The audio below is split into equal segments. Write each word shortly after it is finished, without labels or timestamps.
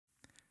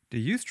Do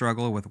you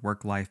struggle with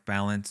work-life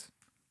balance?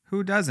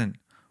 Who doesn't?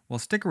 Well,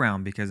 stick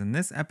around because in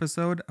this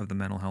episode of the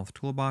Mental Health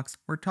Toolbox,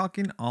 we're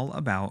talking all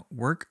about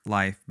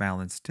work-life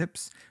balance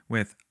tips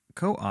with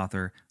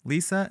co-author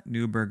Lisa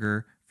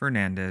Neuberger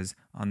Fernandez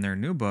on their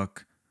new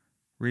book,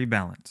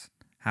 Rebalance: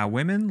 How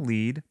Women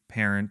Lead,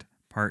 Parent,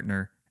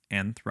 Partner,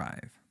 and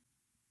Thrive.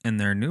 In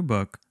their new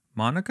book,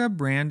 Monica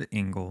Brand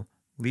Engel,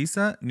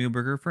 Lisa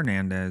Neuberger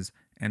Fernandez,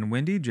 and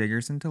Wendy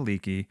Jagerson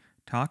Teleki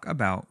talk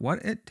about what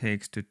it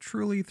takes to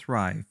truly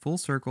thrive full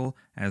circle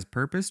as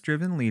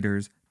purpose-driven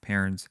leaders,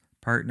 parents,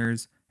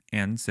 partners,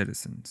 and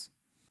citizens.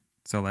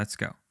 So let's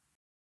go.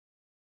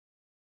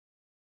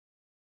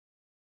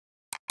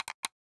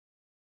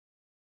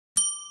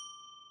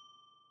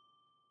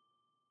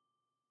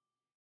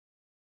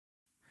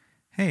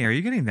 Hey, are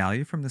you getting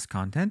value from this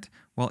content?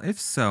 Well, if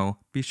so,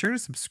 be sure to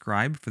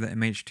subscribe for the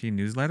MHT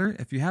newsletter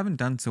if you haven't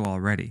done so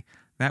already.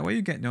 That way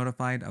you get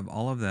notified of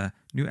all of the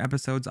new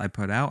episodes I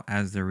put out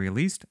as they're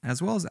released,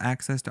 as well as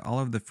access to all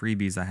of the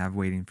freebies I have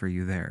waiting for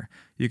you there.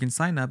 You can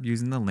sign up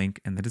using the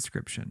link in the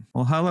description.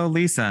 Well, hello,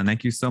 Lisa, and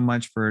thank you so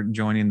much for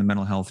joining the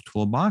Mental Health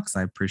Toolbox.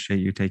 I appreciate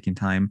you taking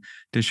time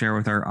to share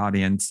with our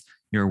audience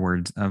your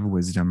words of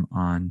wisdom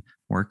on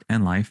work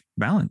and life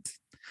balance.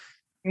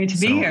 Great to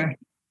be here.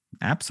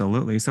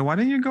 Absolutely. So why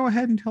don't you go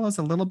ahead and tell us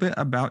a little bit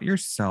about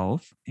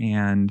yourself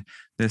and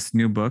this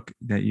new book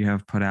that you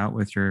have put out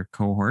with your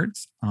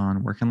cohorts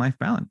on work and life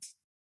balance?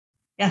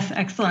 Yes,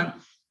 excellent.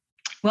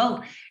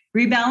 Well,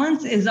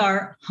 Rebalance is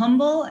our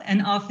humble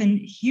and often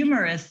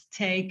humorous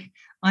take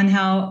on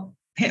how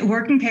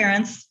working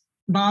parents,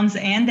 moms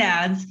and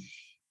dads,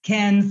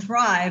 can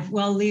thrive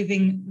while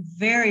living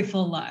very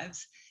full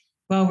lives,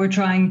 while we're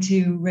trying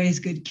to raise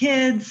good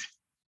kids,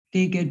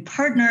 be good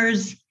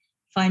partners,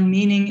 find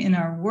meaning in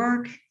our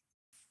work,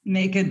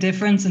 make a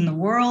difference in the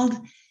world.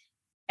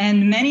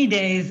 And many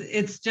days,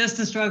 it's just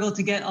a struggle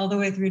to get all the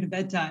way through to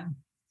bedtime.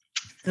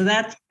 So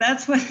that's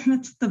what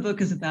the book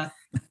is about.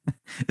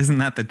 Isn't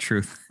that the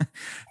truth? I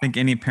think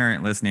any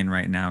parent listening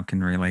right now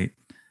can relate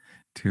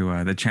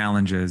to the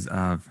challenges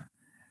of,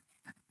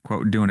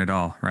 quote, doing it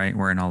all, right?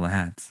 Wearing all the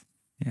hats.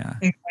 Yeah.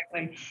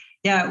 Exactly.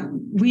 Yeah.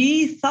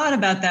 We thought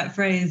about that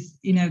phrase,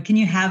 can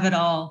you have it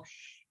all?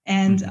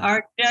 And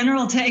our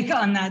general take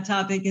on that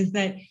topic is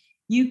that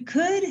you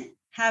could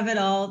have it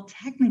all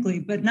technically,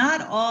 but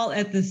not all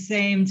at the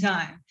same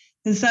time,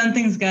 because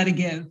something's got to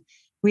give.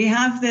 We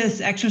have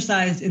this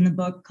exercise in the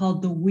book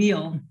called the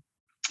wheel,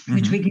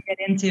 which we can get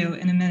into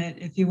in a minute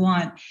if you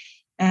want.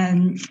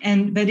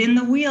 But in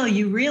the wheel,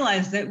 you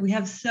realize that we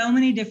have so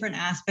many different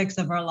aspects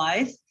of our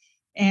life,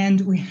 and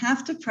we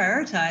have to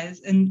prioritize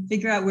and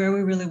figure out where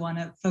we really want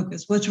to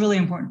focus, what's really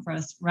important for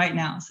us right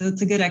now. So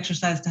it's a good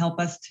exercise to help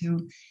us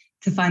to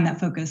find that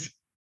focus.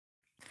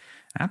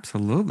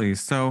 Absolutely.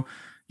 So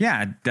yeah,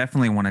 I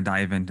definitely want to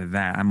dive into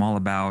that. I'm all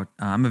about,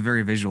 I'm a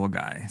very visual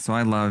guy. So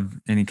I love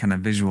any kind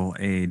of visual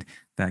aid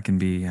that can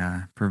be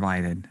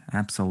provided.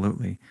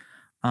 Absolutely.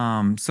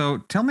 So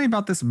tell me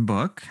about this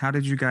book. How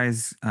did you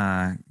guys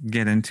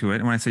get into it?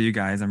 And when I say you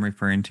guys, I'm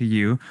referring to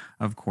you,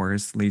 of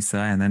course, Lisa,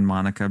 and then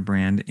Monica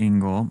Brand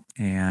Engel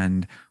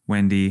and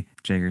Wendy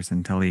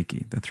Jagerson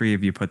Teleki. The three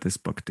of you put this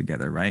book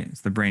together, right?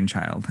 It's the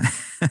brainchild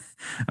of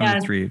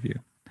the three of you.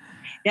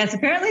 Yes,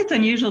 apparently it's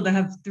unusual to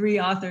have three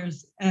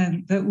authors,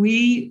 but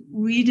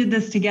we did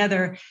this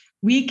together.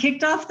 We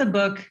kicked off the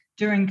book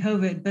during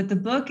COVID, but the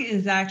book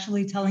is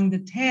actually telling the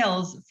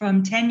tales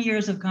from 10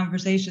 years of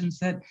conversations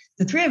that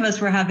the three of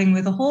us were having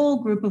with a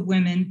whole group of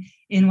women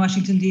in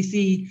Washington,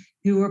 D.C.,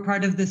 who were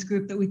part of this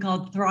group that we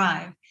called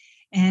Thrive.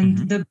 And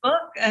the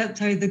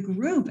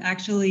group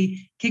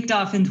actually kicked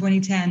off in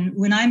 2010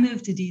 when I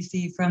moved to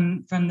D.C.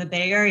 from the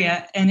Bay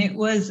Area, and it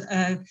was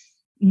a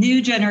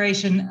new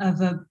generation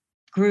of a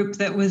group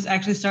that was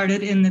actually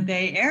started in the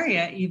Bay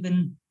Area,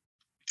 even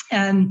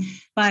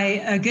by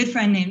a good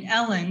friend named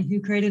Ellen,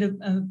 who created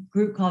a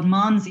group called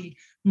MOMSy,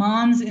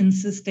 Moms in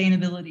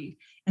Sustainability.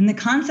 And the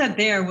concept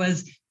there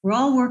was we're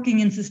all working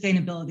in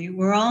sustainability.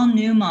 We're all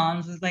new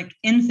moms with like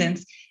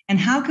infants. And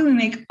how can we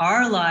make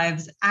our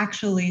lives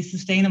actually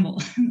sustainable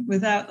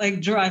without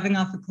like driving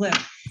off a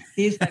cliff?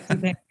 These types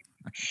of things.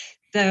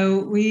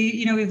 So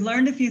we've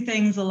learned a few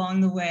things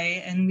along the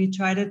way, and we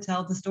try to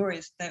tell the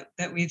stories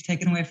that we've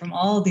taken away from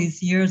all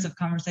these years of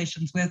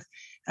conversations with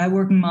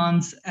working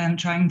moms and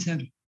trying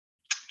to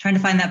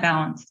find that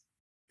balance.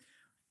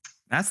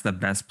 That's the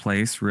best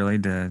place really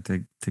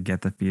to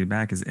get the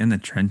feedback is in the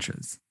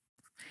trenches.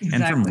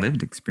 Exactly. And from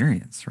lived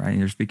experience, right?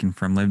 You're speaking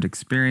from lived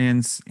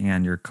experience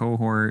and your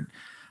cohort,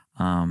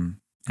 and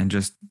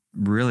just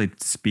really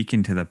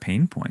speaking to the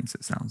pain points,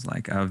 it sounds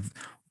like, of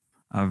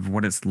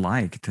what it's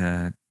like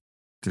to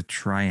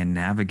try and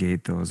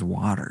navigate those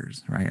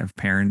waters, right? Of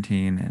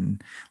parenting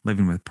and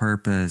living with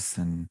purpose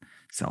and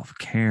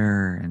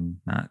self-care and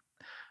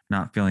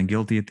not feeling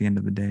guilty at the end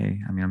of the day.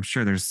 I mean, I'm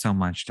sure there's so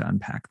much to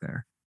unpack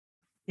there.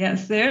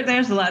 Yes,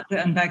 there's a lot to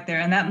unpack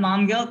there. And that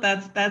mom guilt,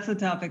 that's a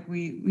topic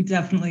we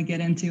definitely get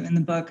into in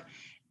the book.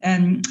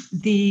 And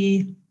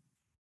the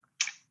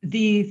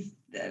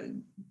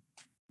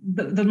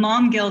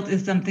mom guilt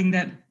is something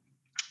that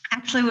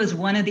actually was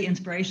one of the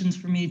inspirations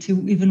for me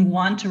to even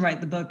want to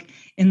write the book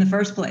in the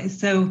first place.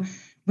 So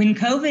when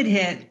COVID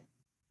hit,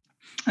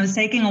 I was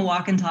taking a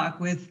walk and talk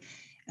with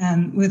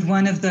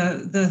one of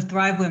the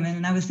Thrive women,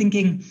 and I was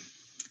thinking,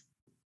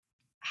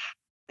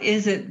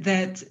 is it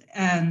that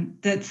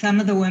that some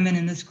of the women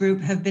in this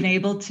group have been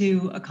able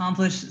to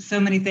accomplish so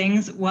many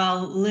things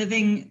while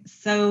living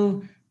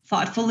so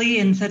thoughtfully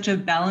in such a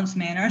balanced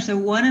manner? So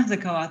one of the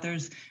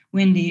co-authors,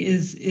 Wendy,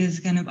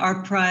 is kind of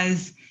our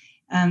prize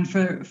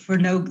for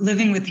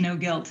living with no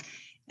guilt,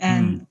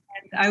 and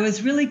I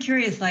was really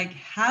curious, like,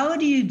 how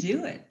do you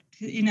do it?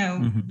 You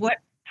know,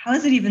 how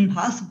is it even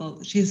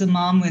possible? She's a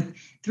mom with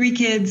 3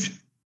 kids,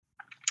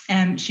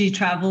 and she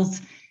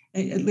travels,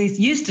 at least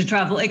used to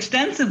travel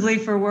extensively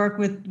for work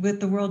with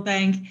the World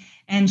Bank.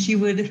 And she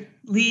would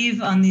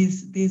leave on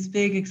these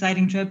big,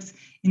 exciting trips,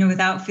 you know,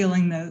 without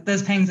feeling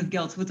those pangs of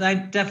guilt, which I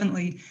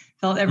definitely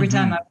felt every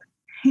time I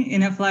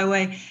would, fly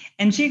away.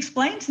 And she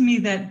explained to me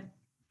that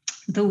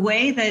the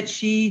way that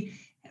she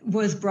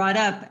was brought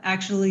up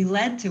actually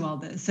led to all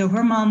this. So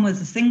her mom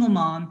was a single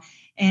mom,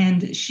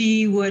 and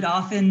she would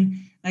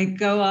often like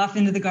go off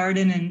into the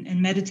garden and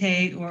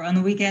meditate, or on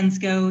the weekends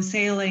go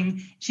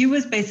sailing. She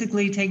was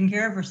basically taking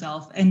care of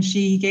herself, and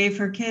she gave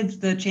her kids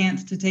the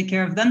chance to take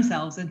care of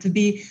themselves and to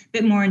be a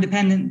bit more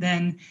independent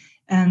than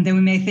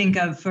we may think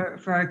of for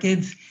our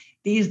kids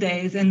these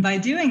days. And by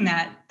doing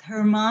that,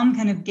 her mom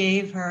kind of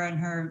gave her and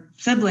her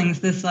siblings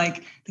this,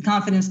 like, the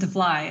confidence to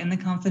fly and the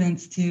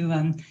confidence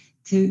to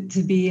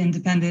be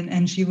independent.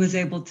 And she was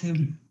able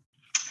to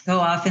go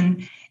off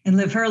and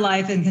live her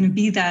life and kind of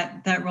be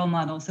that role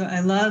model. So I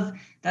love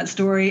that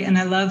story, and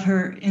I love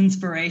her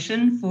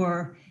inspiration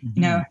for,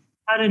 you know,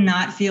 how to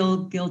not feel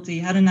guilty,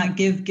 how to not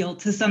give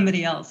guilt to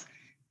somebody else.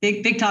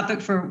 Big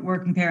topic for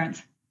working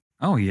parents.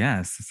 Oh,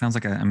 yes. It sounds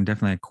like I'm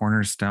definitely a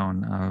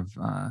cornerstone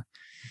of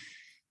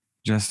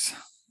just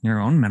your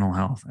own mental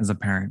health as a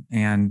parent.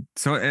 And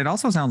so it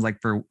also sounds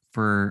like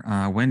for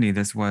Wendy,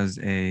 this was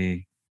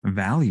a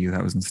value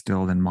that was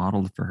instilled and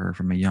modeled for her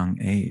from a young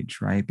age,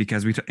 right?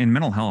 Because in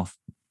mental health,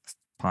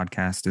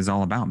 podcast is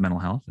all about mental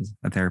health. As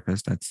a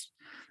therapist,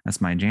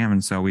 that's my jam.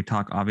 And so we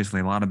talk obviously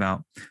a lot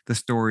about the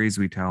stories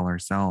we tell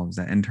ourselves,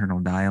 that internal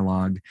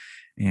dialogue,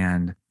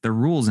 and the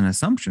rules and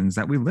assumptions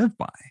that we live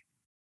by,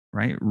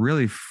 right?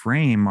 Really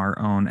frame our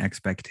own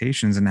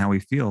expectations and how we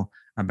feel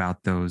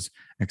about those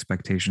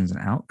expectations and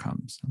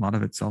outcomes. A lot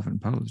of it's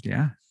self-imposed.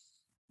 Yeah.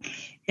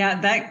 Yeah.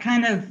 That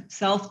kind of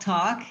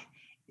self-talk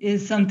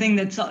is something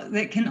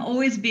that can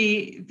always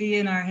be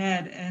in our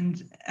head.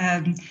 And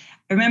I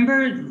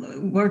remember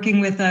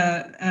working with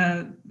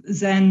a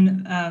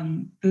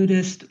Zen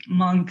Buddhist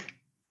monk.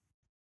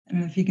 I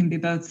don't know if you can be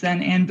both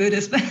Zen and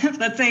Buddhist, but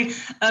let's say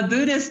a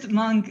Buddhist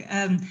monk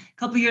a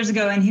couple of years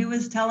ago, and he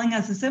was telling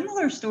us a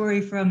similar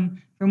story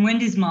from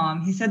Wendy's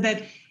mom. He said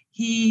that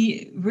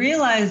he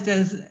realized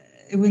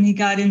when he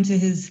got into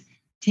his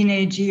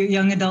teenage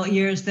young adult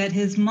years that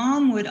his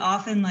mom would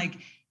often like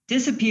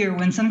disappear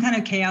when some kind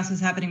of chaos was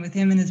happening with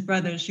him and his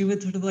brothers. She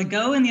would sort of like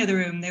go in the other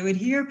room. They would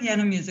hear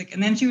piano music,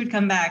 and then she would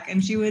come back,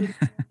 and she would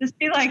just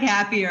be like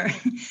happier.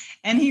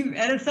 And he,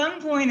 at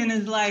some point in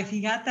his life,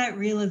 he got that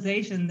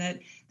realization that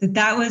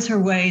was her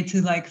way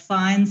to like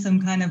find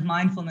some kind of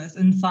mindfulness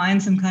and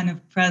find some kind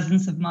of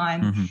presence of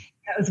mind.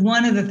 That was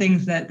one of the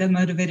things that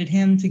motivated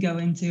him to go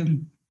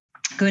into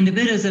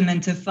Buddhism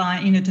and to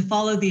find, to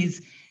follow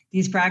these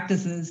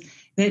practices.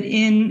 That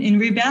in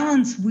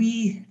Rebalance,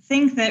 we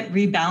think that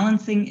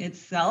rebalancing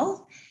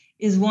itself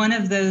is one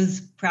of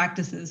those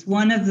practices,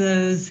 one of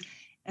those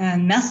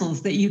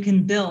muscles that you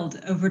can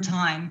build over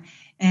time.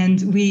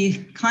 And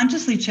we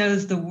consciously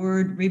chose the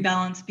word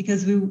rebalance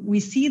because we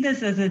see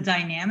this as a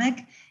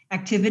dynamic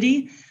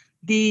activity.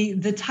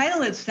 The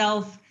title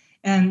itself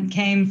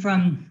came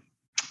from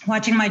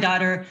watching my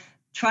daughter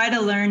try to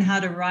learn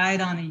how to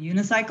ride on a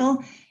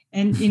unicycle.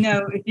 And,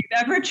 if you've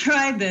ever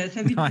tried this,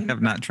 No, I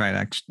have not tried,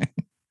 actually.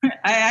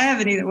 I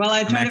haven't either. Well,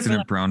 I'm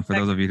accident prone for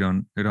those of you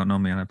who don't know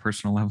me on a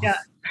personal level. Yeah,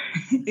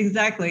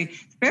 exactly.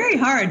 It's very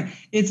hard.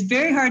 It's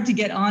very hard to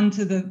get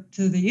onto the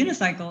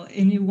unicycle,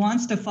 and it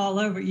wants to fall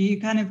over.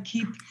 You kind of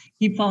keep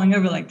falling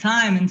over like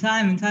time and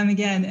time and time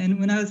again.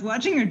 And when I was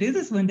watching her do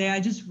this one day, I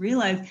just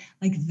realized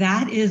like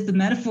that is the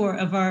metaphor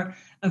of our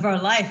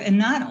life. And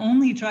not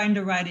only trying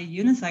to ride a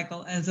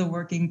unicycle as a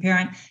working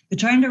parent, but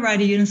trying to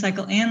ride a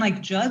unicycle and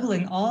like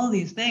juggling all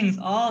these things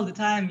all the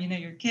time.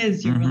 Your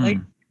kids, your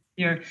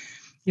relationship,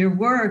 your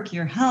work,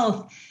 your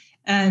health.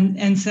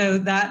 And so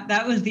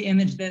that was the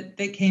image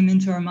that came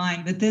into our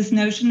mind. But this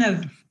notion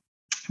of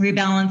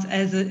rebalance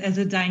as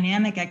a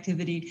dynamic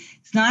activity,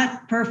 it's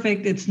not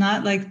perfect. It's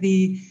not like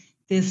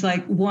this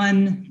like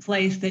one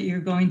place that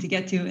you're going to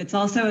get to. It's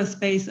also a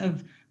space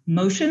of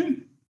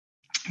motion.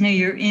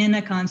 You're in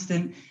a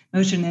constant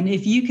motion. And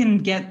if you can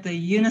get the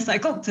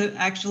unicycle to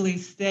actually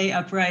stay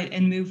upright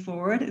and move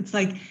forward, it's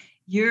like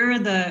you're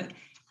the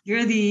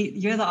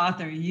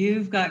author.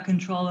 You've got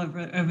control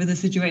over the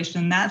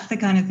situation. And that's the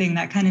kind of thing,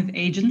 that kind of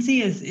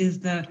agency is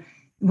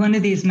one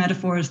of these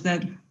metaphors,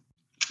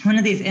 one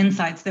of these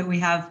insights that we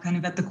have kind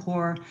of at the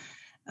core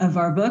of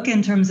our book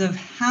in terms of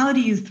how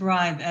do you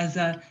thrive as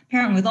a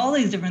parent with all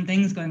these different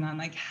things going on?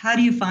 Like, how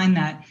do you find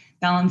that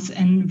balance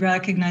and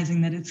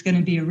recognizing that it's going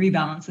to be a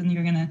rebalance and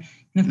you're going to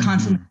kind of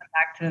constantly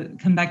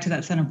come back to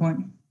that center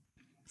point?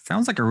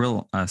 Sounds like a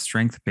real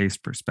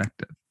strength-based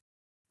perspective,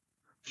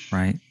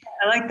 right?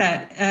 I like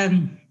that.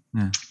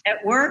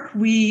 At work,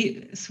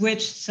 we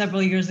switched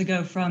several years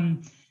ago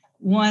from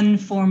one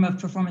form of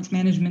performance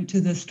management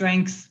to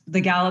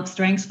the Gallup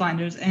Strengths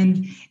Finders.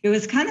 And it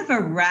was kind of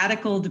a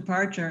radical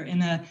departure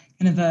in a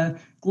kind of a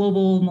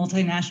global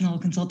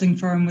multinational consulting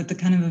firm with the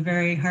kind of a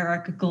very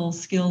hierarchical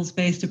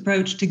skills-based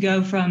approach to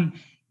go from,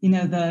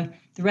 the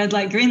red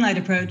light, green light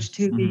approach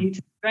to the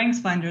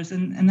Strengths Finders.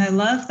 And I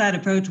love that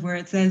approach where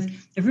it says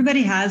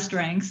everybody has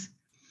strengths,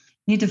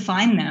 you need to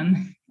find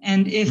them.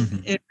 And if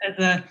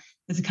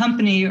as a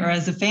company or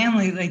as a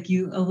family, like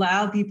you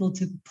allow people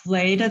to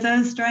play to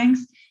those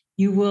strengths,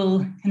 you will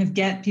kind of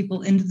get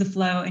people into the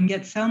flow and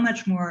get so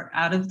much more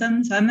out of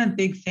them. So I'm a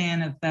big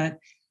fan of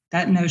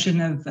that notion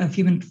of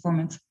human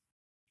performance.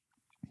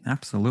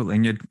 Absolutely.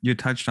 And you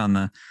touched on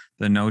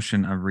the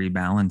notion of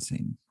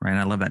rebalancing, right?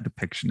 I love that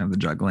depiction of the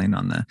juggling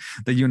on the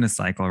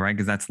unicycle, right?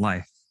 Because that's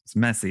life. It's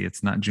messy.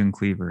 It's not June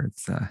Cleaver.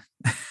 It's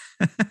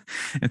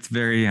it's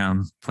very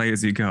play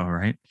as you go,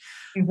 right?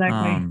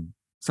 Exactly.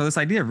 So this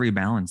idea of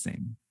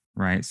rebalancing,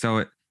 right?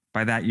 So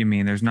by that you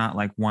mean there's not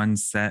like one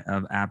set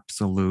of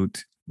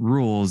absolute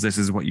rules. This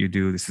is what you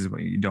do. This is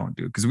what you don't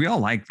do. Because we all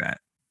like that,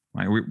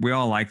 right? We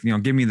all like,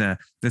 give me the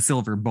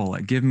silver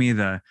bullet. Give me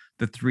the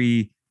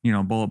 3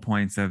 bullet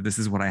points of this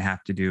is what I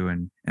have to do,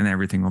 and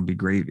everything will be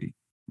gravy,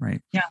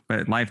 right? Yeah.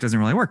 But life doesn't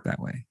really work that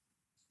way.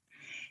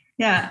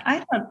 Yeah,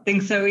 I don't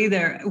think so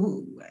either.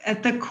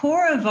 At the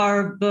core of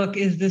our book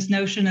is this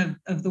notion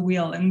of the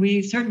wheel. And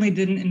we certainly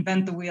didn't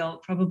invent the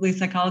wheel. Probably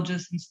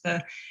psychologists since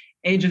the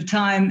age of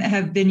time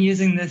have been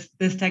using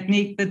this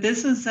technique. But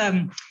this is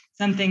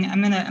something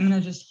I'm gonna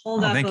just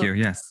hold up. Thank you.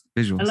 Yes,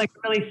 visuals. Like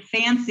a really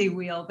fancy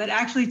wheel. But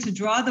actually to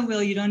draw the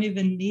wheel, you don't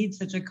even need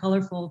such a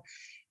colorful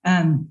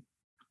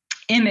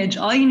image.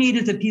 All you need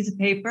is a piece of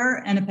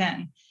paper and a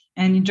pen.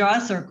 And you draw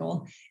a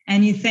circle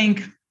and you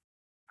think,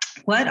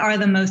 what are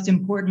the most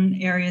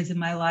important areas in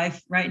my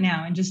life right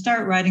now? And just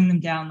start writing them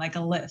down like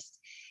a list.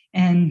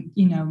 And,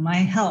 my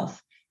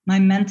health, my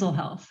mental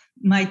health,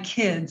 my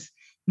kids,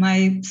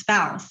 my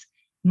spouse,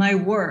 my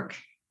work,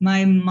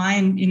 my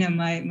mind,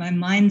 my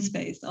mind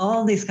space,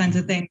 all these kinds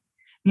of things.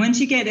 Once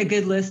you get a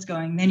good list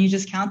going, then you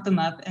just count them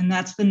up, and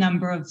that's the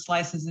number of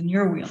slices in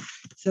your wheel.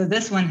 So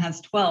this one has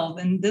 12,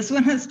 and this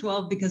one has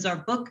 12 because our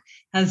book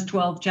has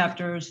 12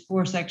 chapters,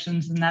 4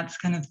 sections, and that's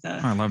kind of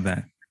I love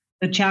that.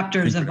 The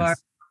chapters of our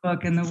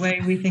book and the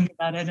way we think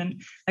about it.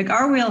 And like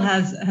our wheel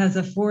has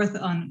a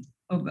 4th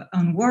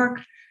on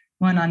work,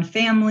 1 on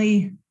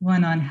family,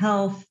 1 on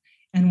health,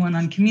 and 1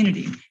 on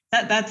community.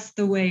 That's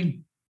the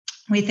way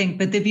we think.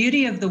 But the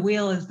beauty of the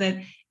wheel is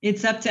that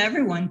it's up to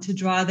everyone to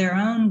draw their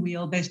own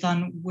wheel based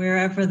on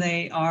wherever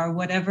they are,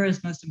 whatever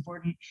is most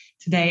important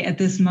today at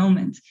this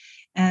moment.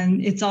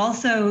 And it's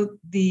also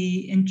the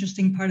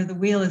interesting part of the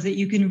wheel is that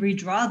you can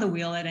redraw the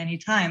wheel at any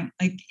time.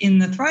 Like in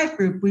the Thrive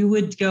group, we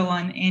would go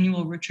on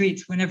annual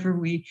retreats when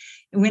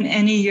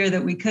any year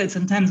that we could.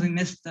 Sometimes we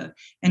missed the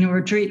annual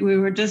retreat. We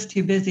were just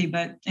too busy.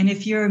 And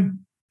if you're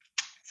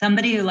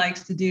somebody who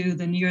likes to do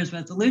the New Year's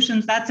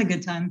resolutions, that's a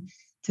good time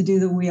to do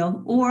the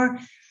wheel. Or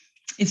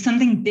if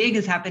something big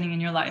is happening in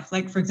your life,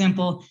 like for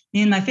example,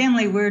 me and my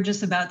family, we're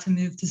just about to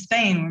move to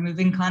Spain. We're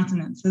moving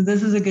continents. So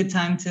this is a good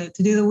time to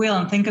do the wheel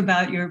and think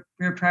about your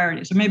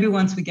priorities, or maybe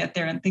once we get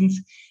there and things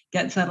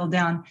get settled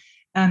down.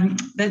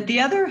 But the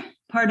other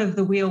part of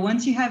the wheel,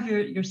 once you have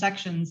your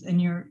sections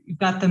and you've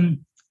got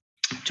them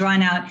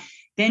drawn out,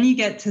 then you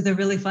get to the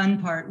really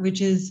fun part,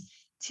 which is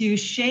to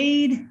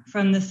shade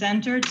from the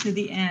center to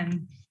the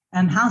end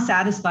how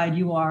satisfied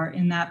you are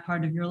in that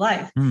part of your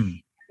life.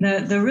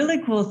 The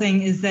really cool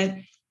thing is that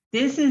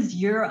this is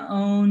your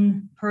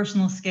own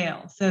personal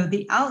scale. So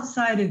the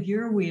outside of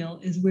your wheel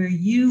is where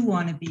you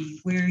want to be,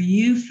 where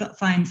you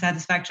find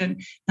satisfaction,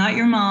 not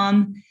your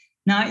mom,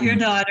 not your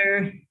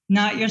daughter,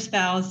 not your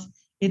spouse.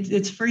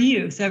 It's for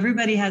you. So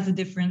everybody has a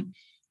different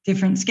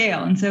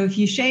scale. And so if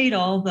you shade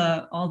all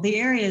the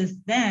areas,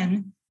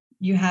 then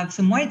you have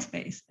some white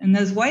space. And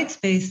those white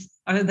space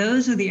are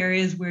the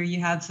areas where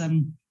you have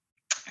some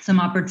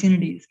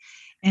opportunities.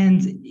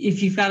 And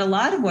if you've got a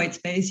lot of white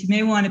space, you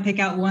may want to pick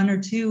out 1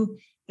 or 2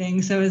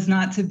 things so as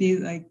not to be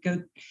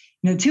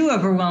too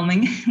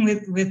overwhelming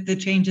with the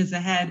changes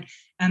ahead.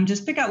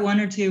 Just pick out 1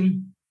 or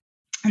 2,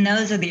 and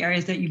those are the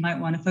areas that you might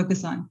want to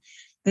focus on.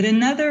 But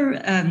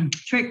another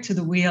trick to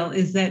the wheel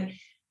is that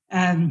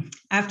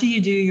after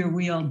you do your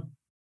wheel,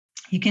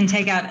 you can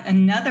take out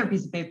another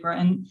piece of paper,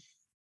 and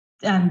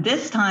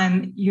this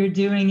time you're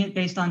doing it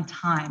based on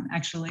time,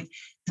 actually,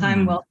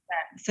 time well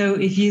spent. So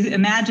if you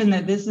imagine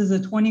that this is a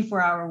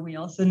 24-hour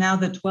wheel, so now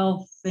the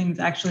 12 things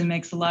actually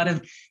makes a lot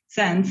of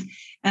sense,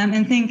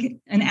 and think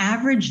an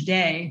average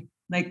day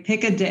Like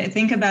pick a day,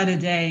 think about a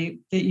day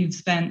that you've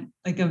spent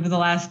like over the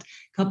last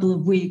couple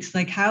of weeks.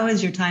 Like how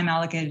is your time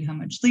allocated? How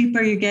much sleep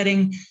are you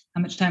getting?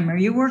 How much time are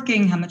you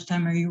working? How much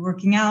time are you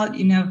working out?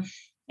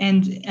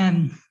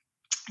 And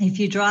if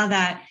you draw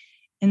that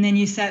and then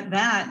you set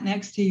that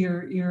next to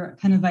your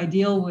kind of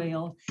ideal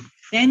wheel,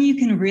 then you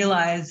can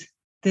realize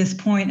this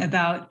point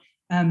about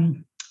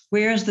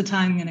where's the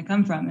time going to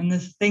come from? And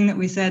this thing that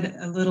we said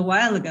a little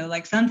while ago,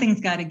 like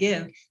something's got to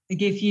give.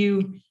 Like if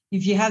you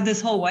have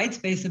this whole white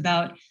space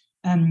about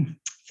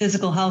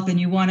physical health and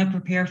you want to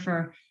prepare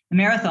for a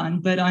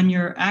marathon, but on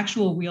your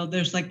actual wheel,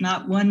 there's like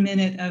not 1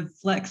 minute of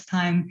flex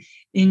time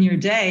in your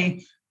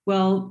day.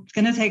 Well, it's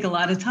going to take a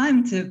lot of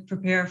time to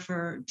prepare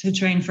to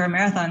train for a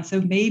marathon. So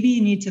maybe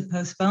you need to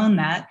postpone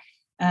that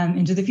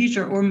into the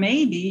future, or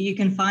maybe you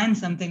can find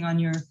something on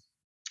your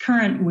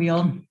current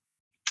wheel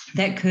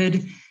that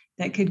could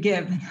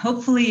give.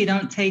 Hopefully you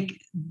don't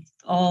take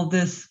all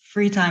this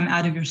free time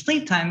out of your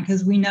sleep time,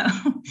 because we know,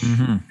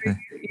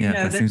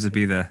 that seems to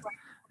be the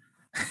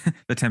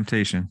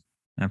temptation.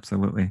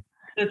 Absolutely.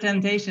 The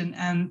temptation.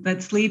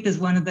 But sleep is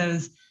one of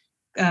those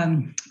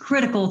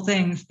critical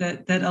things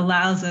that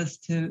allows us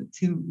to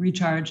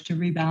recharge, to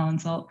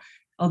rebalance,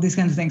 all these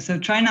kinds of things. So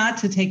try not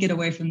to take it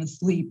away from the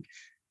sleep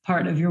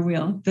part of your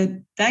wheel. But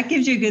that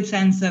gives you a good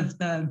sense of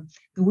the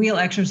wheel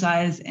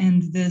exercise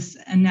and this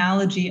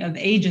analogy of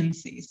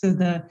agency. So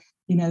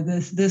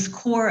this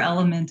core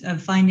element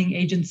of finding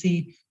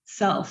agency,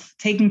 self,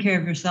 taking care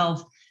of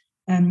yourself.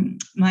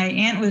 And my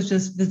aunt was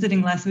just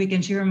visiting last week,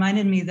 and she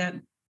reminded me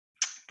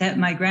that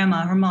my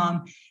grandma, her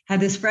mom, had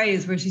this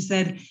phrase where she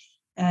said,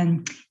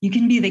 you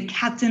can be the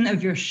captain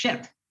of your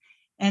ship.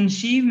 And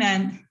she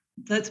meant,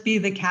 let's be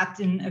the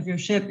captain of your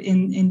ship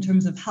in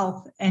terms of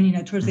health.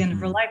 And, towards the end of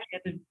her life, she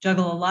had to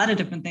juggle a lot of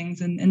different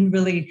things and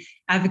really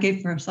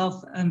advocate for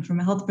herself from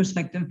a health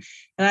perspective.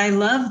 And I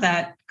love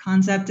that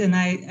concept. And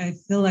I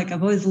feel like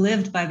I've always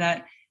lived by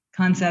that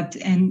concept,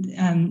 and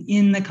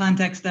in the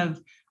context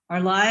of our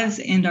lives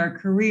and our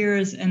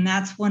careers. And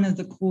that's one of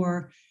the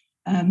core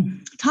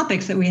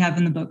topics that we have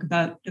in the book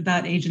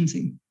about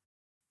agency.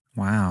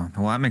 Wow.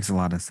 Well, that makes a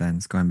lot of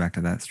sense, going back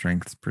to that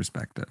strengths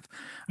perspective.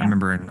 Yeah. I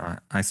remember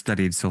I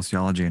studied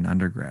sociology in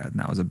undergrad, and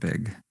that was a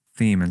big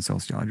theme in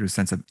sociology, a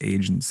sense of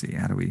agency.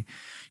 How do we,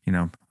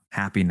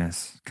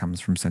 happiness comes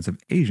from sense of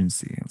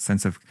agency, a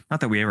sense of, not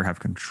that we ever have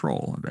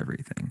control of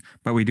everything,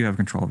 but we do have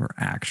control of our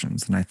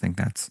actions. And I think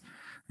that's,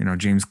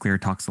 James Clear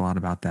talks a lot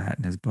about that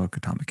in his book,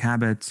 Atomic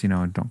Habits.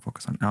 Don't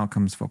focus on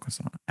outcomes,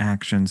 focus on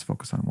actions,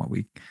 focus on what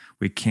we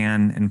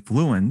can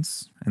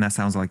influence. And that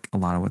sounds like a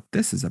lot of what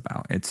this is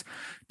about. It's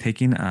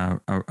taking a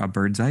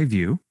bird's eye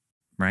view,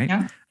 right?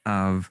 Yeah.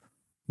 Of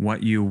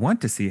what you want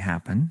to see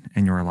happen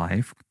in your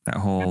life. That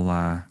whole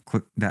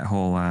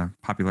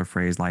popular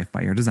phrase, life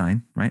by your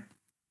design, right?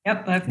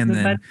 Yep. And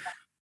then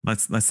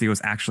let's see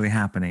what's actually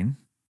happening.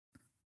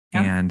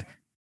 Yep. And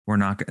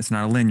it's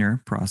not a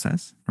linear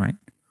process, right?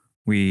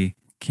 We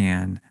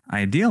can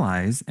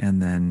idealize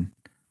and then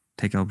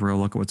take a real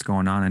look at what's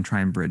going on and try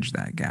and bridge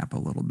that gap a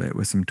little bit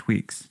with some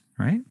tweaks,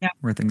 right? Yeah.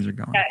 Where things are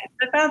going. Yeah,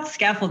 it's about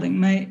scaffolding.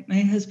 My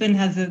husband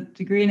has a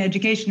degree in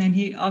education, and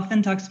he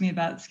often talks to me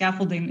about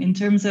scaffolding in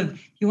terms of,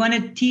 you want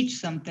to teach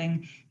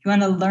something, you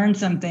want to learn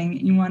something,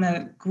 you want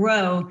to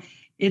grow.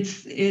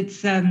 It's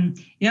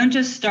you don't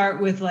just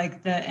start with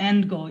like the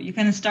end goal. You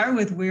kind of start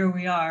with where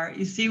we are.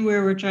 You see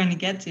where we're trying to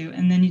get to,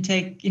 and then you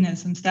take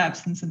some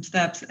steps.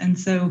 And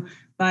so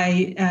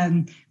by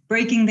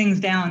breaking things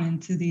down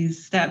into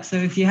these steps. So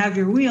if you have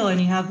your wheel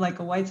and you have like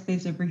a white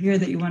space over here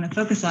that you want to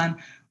focus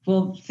on,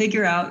 we'll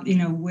figure out,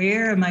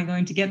 where am I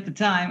going to get the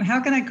time?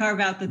 How can I carve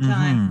out the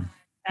time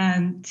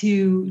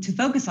to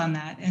focus on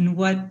that? And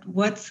what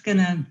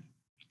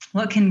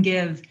can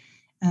give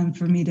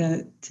for me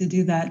to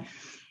do that?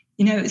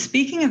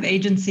 Speaking of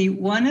agency,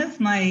 one of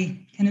my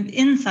kind of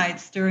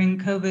insights during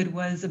COVID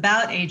was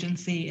about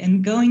agency,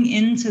 and going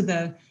into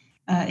the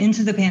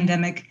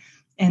pandemic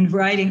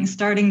and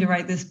starting to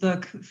write this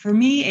book. For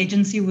me,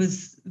 agency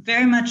was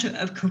very much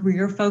a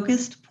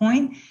career-focused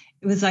point.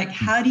 It was like,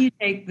 how do you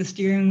take the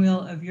steering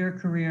wheel of your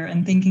career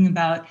and thinking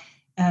about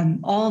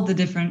all the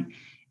different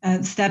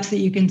steps that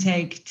you can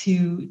take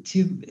to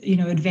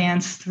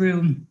advance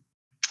through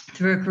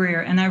a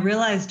career. And I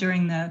realized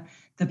during the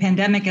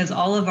pandemic, as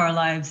all of our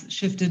lives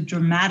shifted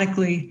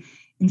dramatically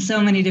in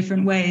so many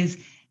different ways,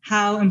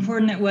 how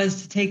important it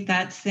was to take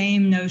that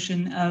same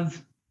notion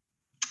of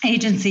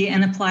agency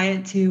and apply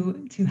it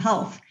to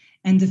health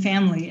and to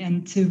family,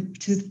 and to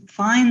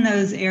find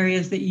those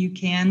areas that you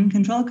can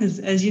control. Because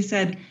as you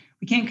said,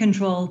 we can't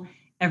control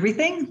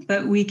everything,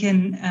 but we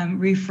can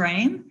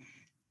reframe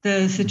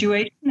the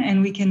situation,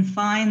 and we can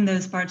find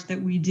those parts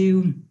that we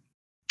do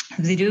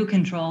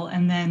control,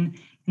 and then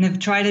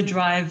try to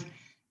drive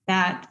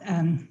that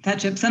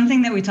ship.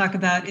 Something that we talk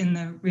about in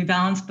the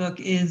Rebalance book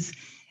is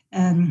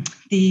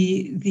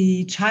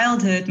the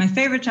childhood. My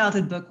favorite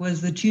childhood book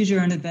was the Choose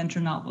Your Own Adventure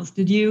novels.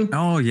 Did you?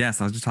 Oh yes,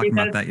 I was just talking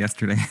about that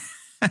yesterday.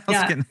 I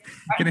was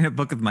getting a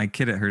book with my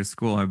kid at her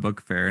school at a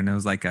book fair, and it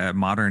was like a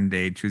modern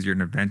day Choose Your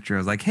Own Adventure. I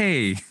was like,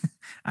 hey,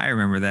 I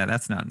remember that.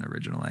 That's not an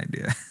original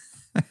idea.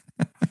 It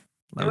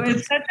Love was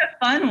those. such a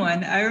fun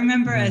one. I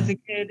remember Yeah. as a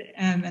kid,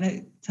 and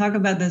I talk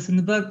about this in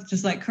the book,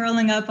 just like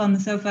curling up on the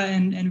sofa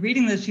and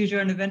reading those Choose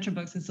Your Own Adventure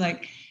books. It's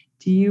like,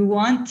 do you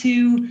want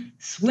to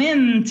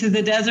swim to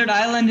the desert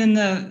island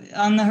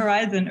on the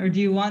horizon, or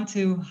do you want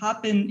to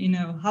hop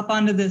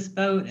onto this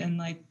boat and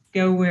like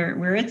go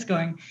where it's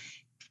going?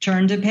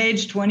 Turn to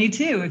page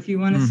 22 if you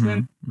want to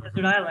swim to the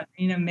desert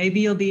island. Maybe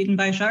you'll be eaten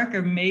by a shark,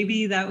 or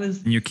maybe that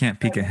was. And you can't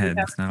peek ahead.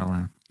 It's not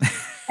allowed.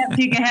 Can't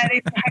peek ahead,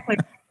 exactly.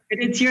 But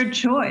it's your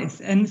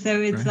choice. And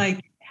so it's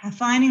Right. like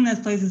finding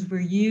those places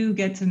where you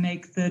get to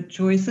make the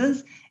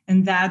choices.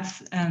 And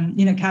that's,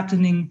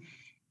 captaining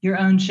your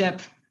own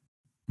ship.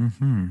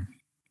 Mm-hmm.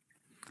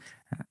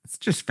 It's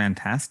just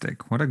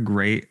fantastic. What a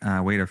great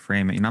way to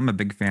frame it. I'm a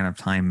big fan of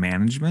time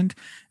management.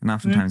 And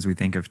oftentimes we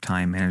think of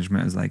time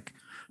management as like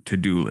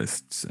to-do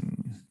lists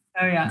and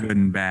Oh, yeah. good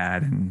and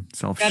bad and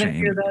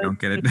self-shame. You don't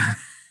get it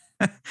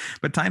done.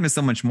 But time is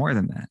so much more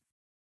than that,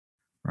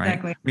 right?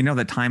 Exactly. We know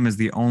that time is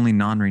the only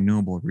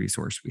non-renewable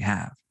resource we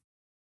have,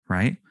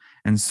 right?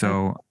 And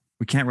so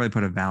we can't really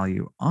put a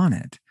value on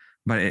it,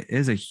 but it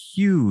is a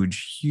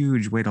huge,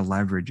 huge way to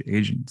leverage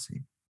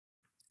agency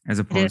as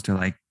opposed to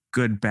like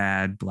good,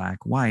 bad,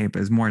 black, white,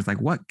 but it's more as like,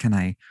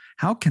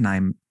 how can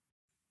I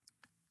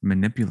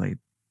manipulate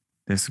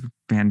this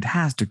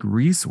fantastic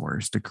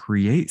resource to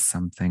create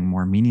something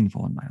more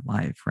meaningful in my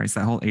life, right? It's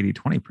that whole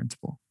 80-20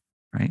 principle,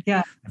 right?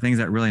 Yeah. The things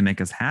that really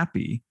make us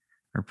happy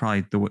are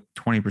probably the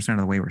 20% of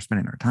the way we're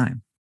spending our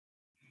time.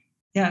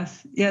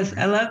 Yes. Yes.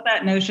 Right. I love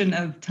that notion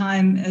of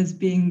time as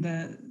being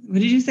what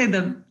did you say?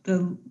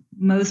 The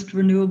most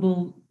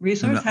renewable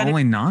resource? The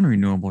only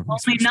non-renewable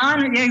resource.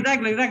 Yeah,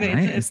 exactly. Right?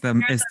 It's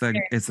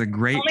the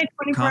great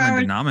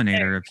common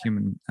denominator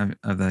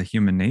of the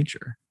human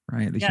nature,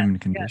 right? The human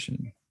condition.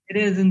 Yes. It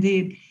is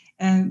indeed.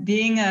 And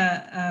being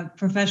a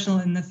professional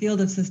in the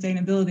field of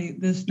sustainability,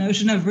 this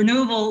notion of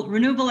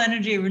renewable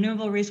energy,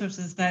 renewable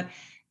resources, that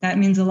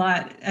means a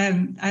lot.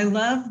 I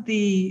love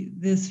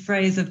this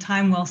phrase of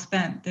time well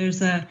spent.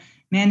 There's a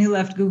man who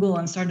left Google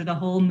and started a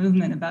whole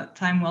movement about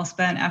time well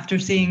spent after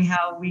seeing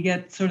how we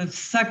get sort of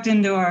sucked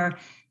into our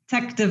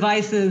tech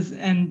devices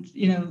and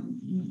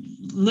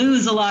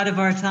lose a lot of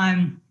our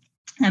time.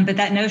 But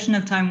that notion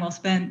of time well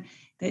spent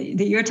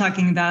that you're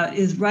talking about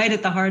is right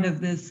at the heart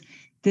of this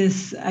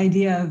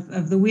idea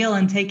of the wheel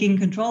and taking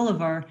control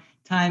of our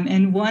time.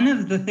 And one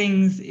of the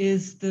things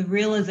is the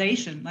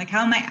realization, like,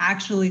 how am I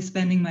actually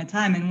spending my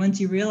time? And once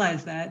you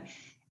realize that,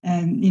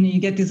 and you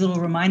get these little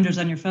reminders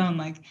on your phone,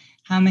 like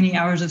how many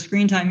hours of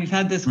screen time you've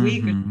had this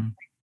week.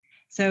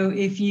 So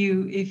if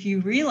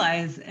you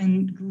realize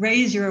and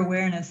raise your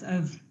awareness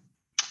of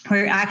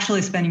where you're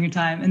actually spending your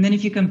time, and then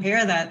if you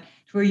compare that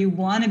to where you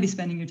want to be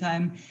spending your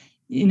time,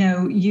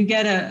 you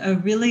get a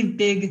really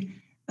big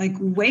like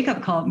wake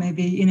up call,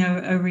 maybe,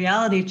 a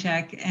reality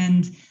check.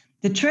 And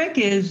the trick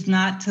is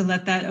not to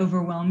let that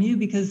overwhelm you,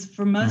 because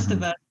for most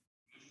of us,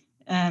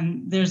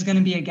 there's going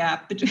to be a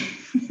gap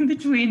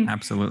between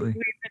absolutely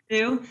the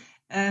two.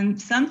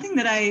 Something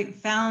that I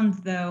found,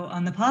 though,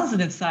 on the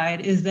positive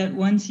side is that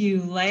once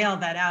you lay all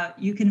that out,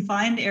 you can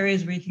find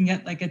areas where you can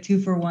get like a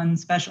 2-for-1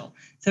 special.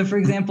 So, for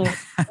example,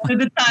 one of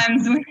the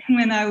times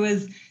when I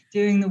was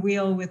doing the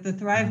wheel with the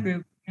Thrive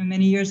group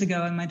many years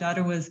ago, and my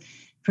daughter was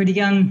pretty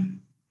young,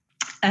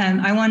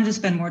 and I wanted to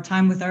spend more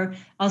time with her.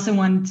 Also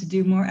wanted to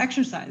do more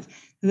exercise.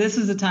 So this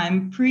was a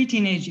time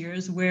pre-teenage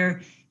years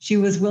where she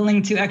was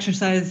willing to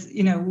exercise,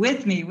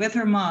 with me, with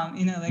her mom.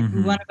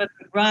 Like one of us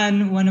would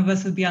run, one of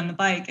us would be on the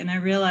bike. And I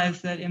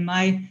realized that in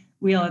my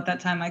wheel at that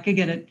time, I could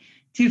get a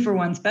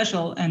 2-for-1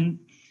 special and,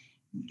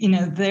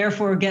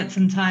 therefore get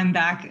some time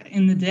back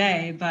in the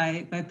day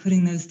by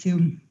putting those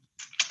two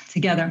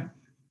together.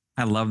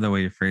 I love the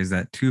way you phrase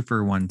that.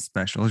 2-for-1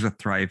 special. There's a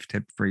Thrive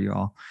tip for you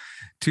all.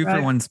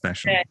 2-for-1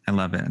 special. I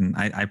love it. And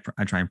I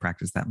try and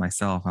practice that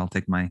myself. I'll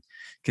take my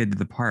kid to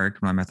the park.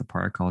 When I'm at the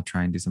park, I'll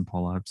try and do some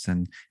pull-ups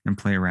and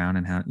play around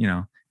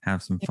and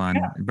have some fun,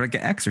 but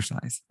get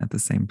exercise at the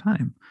same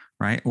time.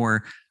 Right.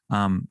 Or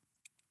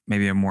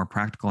maybe a more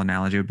practical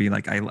analogy would be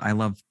like, I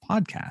love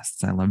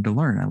podcasts. I love to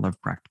learn. I love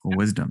practical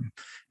wisdom.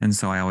 And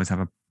so I always have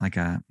a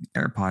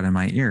AirPod in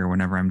my ear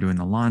whenever I'm doing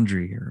the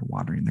laundry or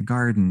watering the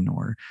garden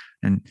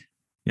and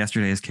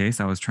yesterday's case,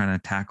 I was trying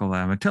to tackle a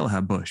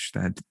Matilha bush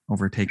that had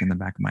overtaken the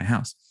back of my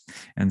house.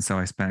 And so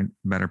I spent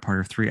the better part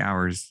of 3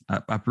 hours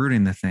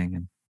uprooting the thing.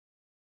 And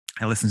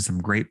I listened to some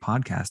great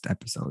podcast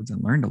episodes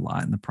and learned a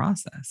lot in the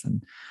process.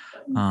 And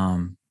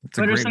it's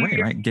a great way,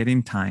 right?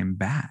 Getting time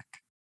back.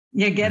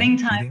 Yeah, getting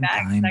time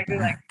back. Exactly,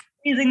 like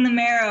squeezing the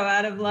marrow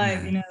out of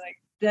life, like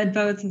Dead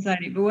Poet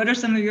Society. But what are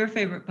some of your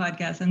favorite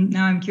podcasts? And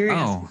now I'm curious.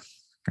 Oh,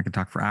 I could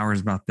talk for hours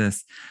about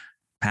this.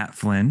 Pat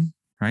Flynn,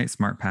 right?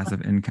 Smart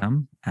Passive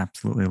Income.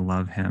 Absolutely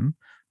love him.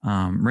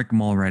 Rick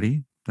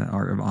Mulready, The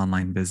Art of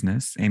Online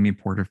Business. Amy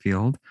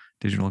Porterfield,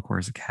 Digital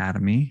Course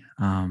Academy.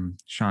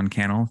 Sean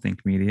Cannel,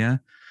 Think Media.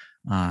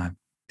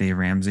 Dave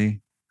Ramsey,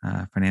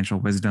 Financial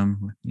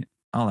Wisdom.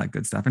 All that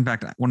good stuff. In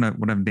fact, one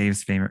of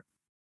Dave's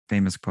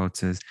famous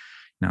quotes is,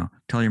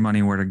 tell your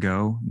money where to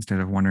go instead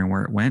of wondering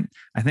where it went.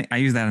 I think I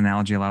use that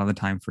analogy a lot of the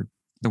time for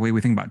the way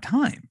we think about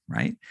time,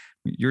 right?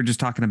 You're just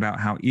talking about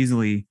how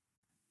easily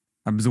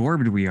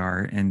absorbed we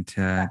are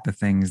into the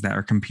things that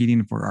are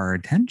competing for our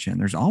attention.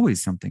 There's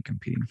always something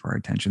competing for our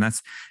attention.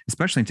 That's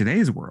especially in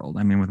today's world.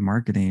 I mean, with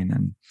marketing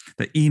and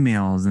the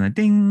emails and the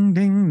ding,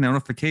 ding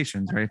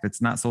notifications, right? If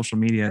it's not social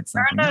media, it's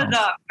something else.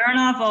 Turn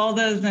off all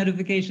those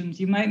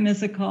notifications. You might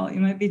miss a call. You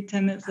might be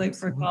 10 minutes late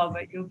for a call,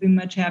 but you'll be a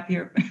much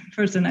happier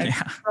person. I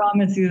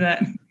promise you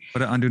that.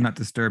 Put it on do not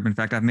disturb. In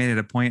fact, I've made it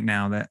a point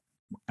now that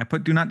I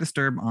put do not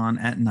disturb on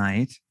at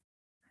night.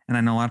 And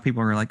I know a lot of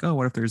people are like, oh,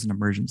 what if there's an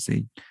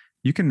emergency?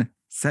 You can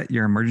set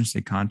your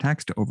emergency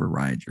contacts to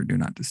override your do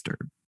not disturb.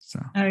 So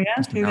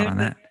just a note on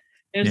that.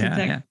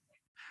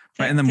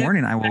 But in the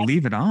morning, I will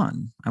leave it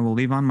on. I will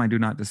leave on my do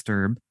not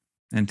disturb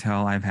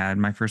until I've had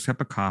my first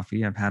cup of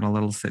coffee. I've had a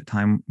little sit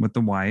time with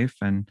the wife,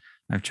 and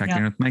I've checked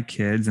in with my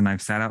kids, and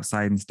I've sat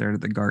outside and stared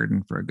at the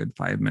garden for a good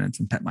 5 minutes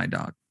and pet my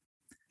dog.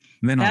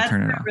 And then I'll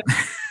turn it off.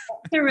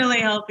 That's a really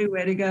healthy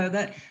way to go.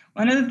 That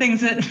one of the things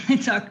that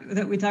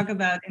we talk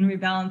about in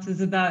Rebalance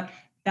is about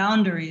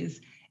boundaries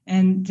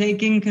and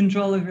taking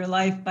control of your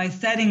life by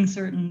setting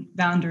certain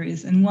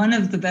boundaries. And one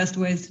of the best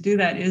ways to do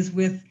that is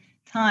with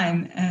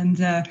time.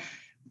 And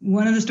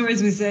one of the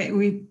stories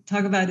we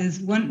talk about is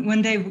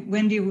one day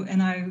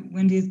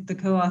Wendy's the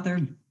co-author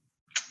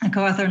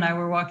and I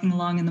were walking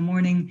along in the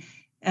morning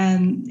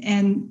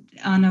and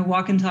on a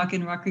walk and talk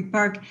in Rock Creek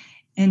Park.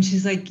 And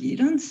she's like, you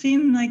don't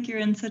seem like you're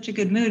in such a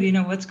good mood. You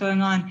know, what's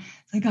going on?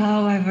 It's like,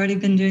 oh, I've already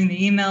been doing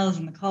the emails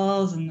and the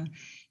calls.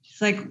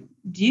 She's like,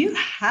 do you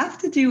have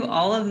to do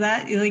all of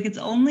that? Like, it's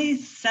only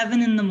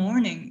 7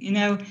 a.m. You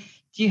know,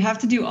 do you have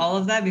to do all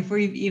of that before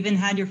you've even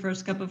had your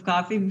first cup of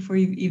coffee, before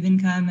you've even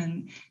come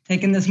and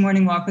taken this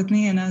morning walk with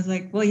me? And I was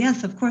like, well,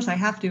 yes, of course I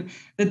have to.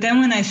 But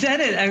then when I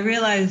said it, I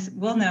realized,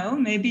 well, no,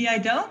 maybe I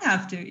don't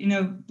have to. You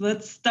know,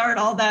 let's start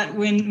all that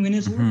when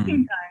it's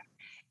working time.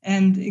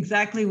 And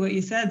exactly what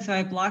you said. So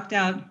I blocked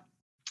out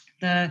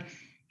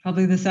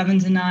probably the 7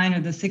 to 9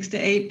 or the 6 to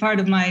 8 part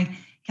of my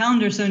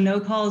calendar, so no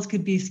calls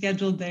could be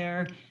scheduled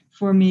there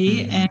for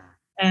me.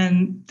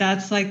 And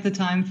that's like the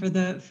time for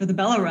the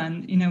Bella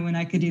run, you know, when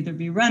I could either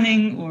be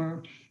running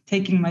or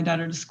taking my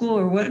daughter to school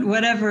or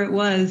whatever it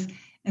was.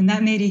 And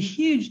that made a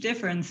huge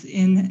difference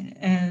in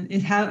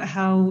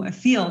how I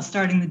feel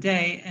starting the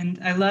day. And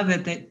I love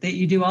it that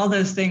you do all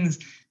those things,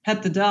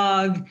 pet the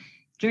dog,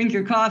 drink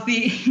your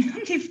coffee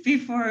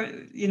before,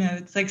 you know,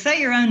 it's like set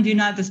your own do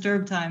not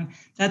disturb time.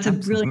 That's a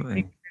brilliant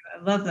thing.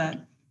 I love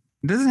that.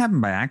 It doesn't happen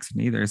by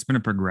accident either. It's been a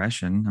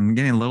progression. I'm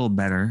getting a little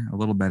better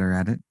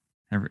at it,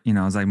 you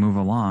know, as I move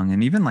along.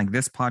 And even like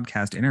this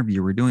podcast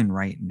interview we're doing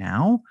right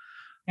now,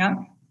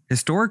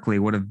 historically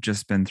would have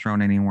just been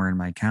thrown anywhere in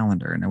my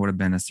calendar. And it would have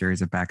been a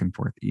series of back and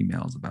forth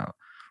emails about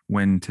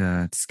when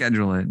to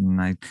schedule it.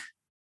 And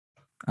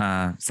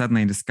I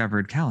suddenly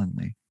discovered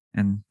Calendly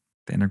and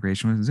the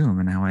integration with Zoom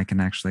and how I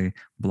can actually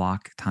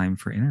block time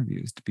for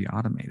interviews to be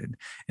automated.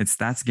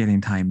 That's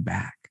getting time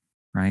back,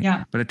 right?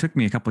 Yeah. But it took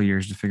me a couple of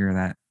years to figure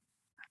that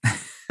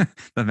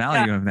the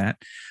value of that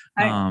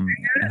and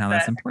how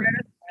that's important.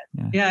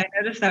 I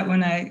noticed that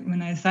when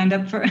I signed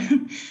up for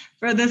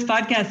for this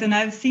podcast, and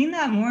I've seen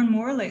that more and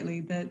more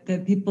lately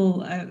that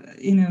people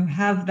you know,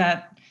 have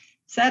that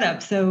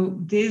setup. So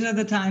these are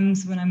the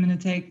times when I'm going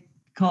to take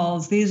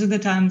calls. These are the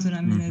times when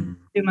I'm going to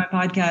do my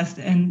podcast.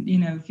 And, you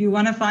know, if you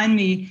want to find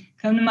me,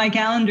 come to my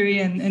Calendly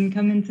and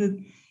come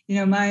into, you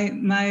know,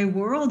 my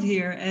world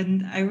here.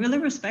 And I really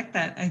respect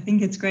that. I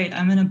think it's great.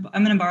 I'm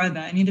gonna borrow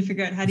that. I need to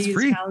figure out how to use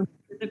Calendly.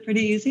 Is it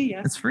pretty easy?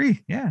 Yeah. It's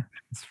free. Yeah.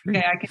 It's free.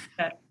 Okay, I can do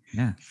that.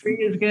 Yeah. Free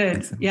is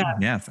good. Yeah.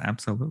 Yes,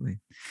 absolutely.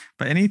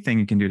 But anything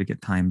you can do to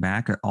get time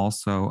back.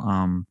 Also,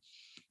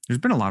 there's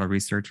been a lot of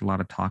research, a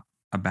lot of talk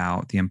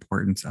about the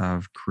importance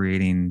of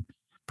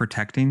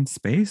protecting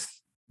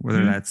space,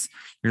 whether that's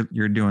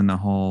you're doing the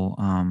whole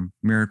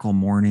miracle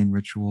morning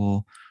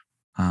ritual,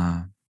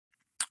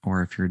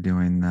 or if you're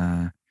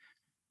doing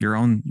your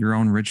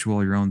own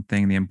ritual, your own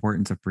thing, the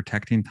importance of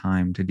protecting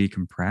time to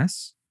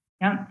decompress.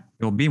 Yeah.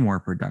 You'll be more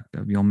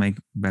productive. You'll make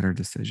better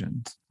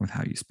decisions with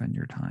how you spend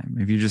your time.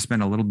 If you just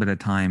spend a little bit of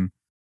time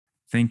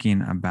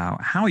thinking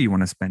about how you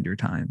want to spend your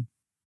time,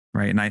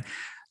 right? And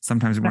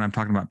sometimes when I'm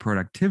talking about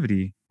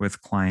productivity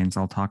with clients,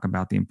 I'll talk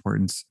about the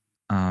importance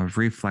of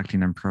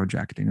reflecting and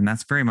projecting. And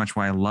that's very much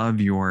why I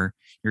love your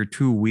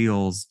 2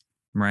 wheels,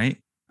 right?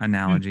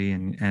 Analogy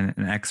and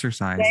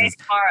exercises.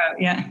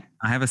 Yeah.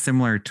 I have a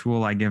similar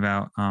tool I give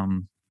out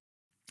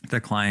to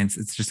clients.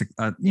 It's just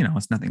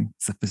it's nothing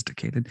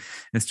sophisticated.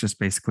 It's just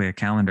basically a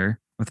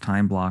calendar with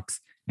time blocks.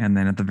 And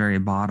then at the very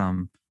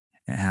bottom,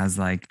 it has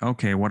like,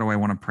 okay, what do I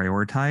want to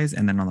prioritize?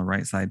 And then on the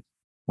right side,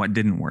 what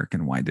didn't work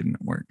and why didn't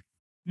it work?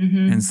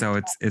 And so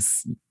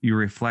it's you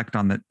reflect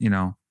on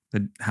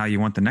how you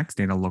want the next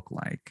day to look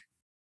like.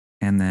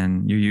 And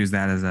then you use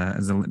that as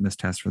a litmus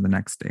test for the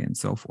next day and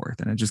so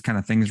forth. And it just kind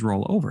of things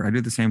roll over. I do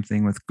the same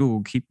thing with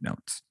Google Keep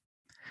Notes.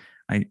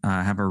 I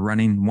have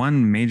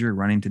one major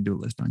running to-do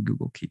list on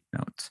Google Keep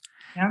Notes.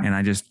 Yeah. And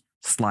I just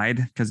slide,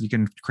 because you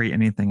can create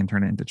anything and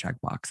turn it into check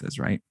boxes,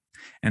 right?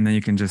 And then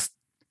you can just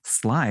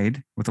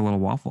slide with the little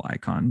waffle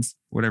icons,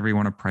 whatever you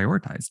want to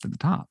prioritize to the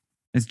top.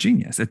 It's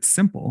genius. It's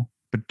simple,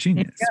 but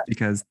genius,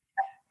 because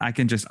I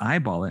can just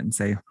eyeball it and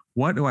say,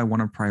 what do I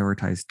want to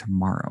prioritize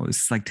tomorrow?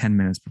 It's like 10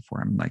 minutes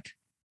before I'm like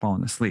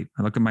falling asleep.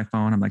 I look at my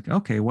phone. I'm like,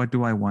 okay, what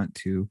do I want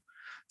to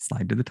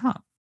slide to the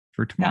top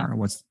for tomorrow?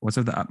 What's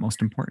of the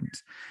utmost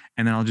importance?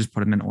 And then I'll just put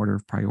them in order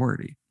of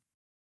priority.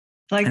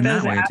 Like and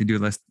those that way a to-do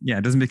list,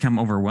 it doesn't become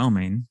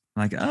overwhelming.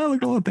 Like, oh,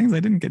 look at all the things I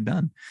didn't get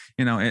done.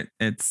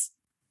 It's,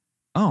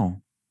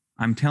 oh,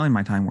 I'm telling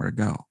my time where to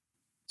go.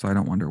 So I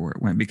don't wonder where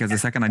it went, because the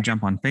second I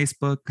jump on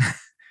Facebook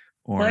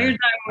or I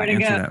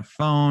answer that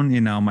phone,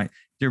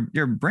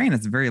 your brain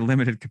has very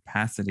limited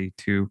capacity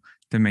to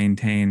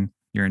maintain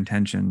your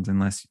intentions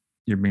unless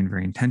you're being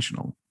very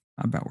intentional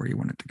about where you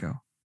want it to go.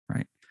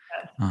 Right.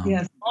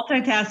 Yes.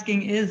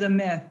 Multitasking is a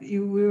myth. We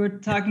were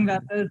talking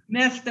about those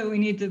myths that we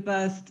need to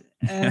bust,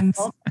 and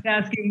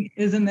multitasking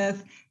is a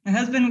myth. My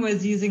husband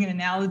was using an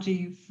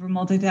analogy for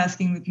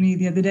multitasking with me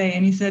the other day,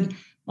 and he said,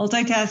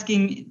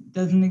 multitasking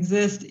doesn't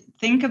exist.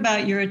 Think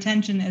about your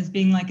attention as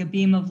being like a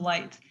beam of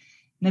light.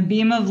 And a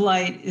beam of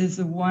light is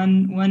a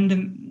one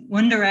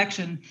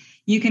direction.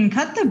 You can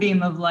cut the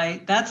beam of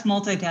light. That's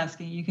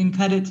multitasking. You can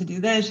cut it to do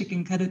this. You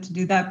can cut it to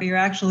do that. But you're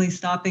actually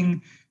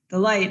stopping the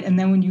light. And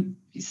then when you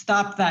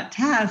stop that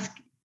task,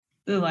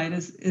 the light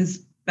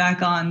is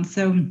back on.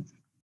 So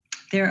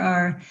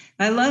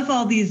I love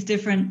all these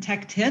different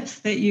tech tips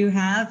that you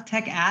have,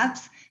 tech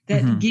apps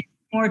that give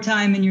you more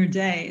time in your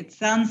day. It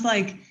sounds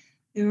like,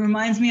 it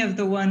reminds me of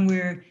the one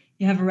where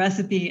you have a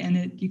recipe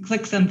and you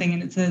click something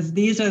and it says,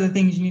 these are the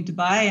things you need to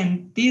buy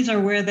and these are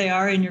where they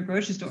are in your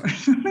grocery store,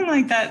 something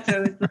like that.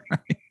 So it's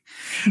like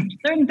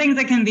certain things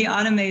that can be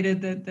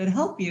automated that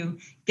help you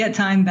get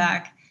time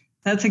back.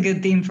 That's a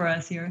good theme for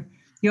us here.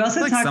 You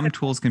also like some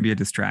tools can be a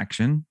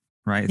distraction,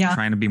 right? Yeah.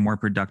 Trying to be more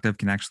productive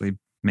can actually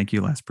make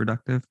you less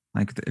productive.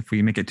 Like if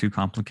we make it too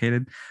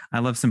complicated, I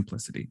love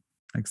simplicity.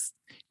 Like,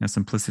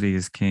 simplicity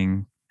is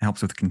king. It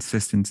helps with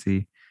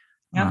consistency.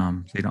 Yep.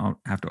 So you don't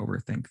have to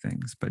overthink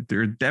things, but there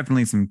are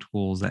definitely some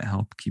tools that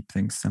help keep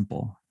things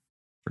simple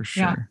for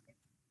sure.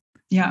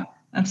 Yeah,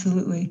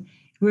 absolutely.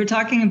 We were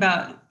talking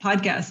about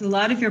podcasts. A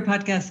lot of your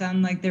podcasts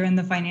sound like they're in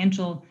the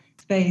financial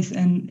space,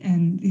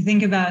 and you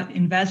think about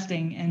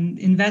investing, and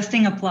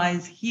investing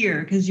applies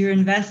here because you're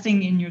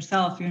investing in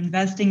yourself. You're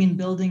investing in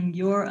building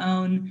your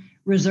own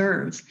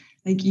reserves,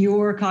 like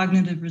your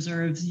cognitive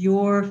reserves,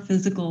 your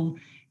physical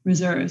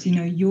reserves,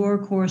 your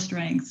core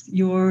strengths,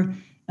 your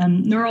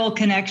neural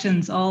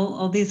connections,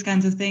 all these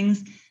kinds of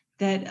things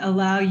that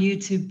allow you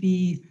to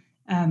be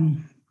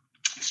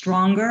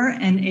stronger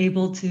and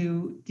able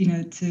to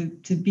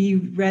be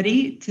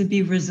ready, to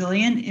be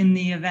resilient in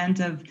the event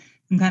of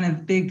some kind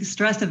of big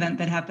stress event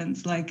that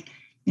happens, like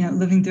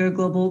living through a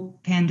global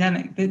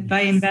pandemic. But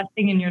by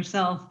investing in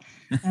yourself,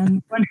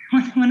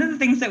 one of the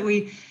things that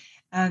we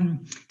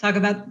talk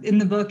about in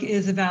the book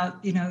is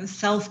about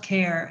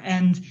self-care,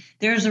 and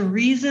there's a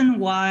reason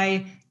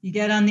why you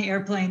get on the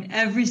airplane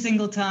every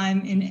single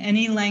time in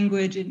any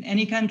language, in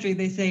any country,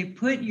 they say,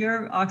 put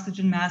your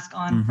oxygen mask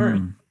on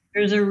first.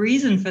 There's a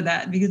reason for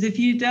that, because if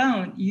you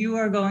don't, you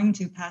are going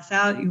to pass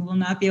out. You will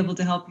not be able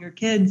to help your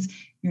kids,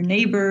 your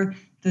neighbor,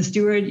 the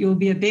steward. You'll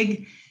be a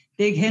big,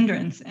 big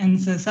hindrance.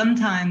 And so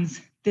sometimes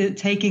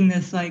taking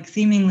this like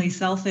seemingly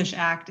selfish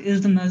act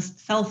is the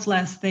most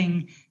selfless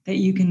thing that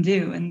you can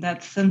do. And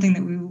that's something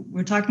that we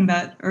were talking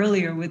about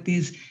earlier with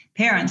these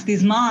parents,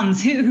 these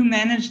moms who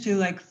manage to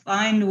like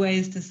find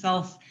ways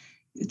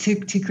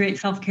to create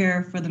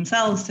self-care for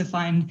themselves, to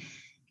find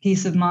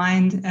peace of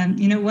mind. And,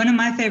 one of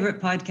my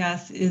favorite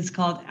podcasts is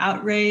called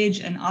Outrage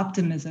and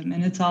Optimism.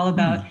 And it's all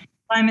about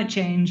climate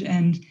change.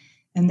 And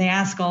they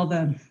ask all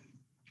the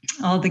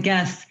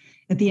guests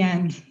at the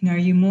end, are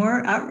you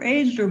more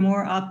outraged or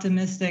more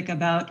optimistic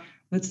about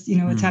what's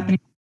happening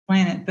on the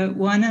planet? But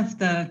one of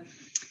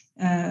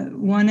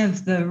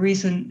the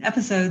recent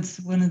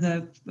episodes, one of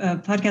the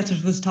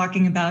podcasters was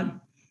talking about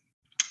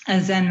a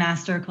Zen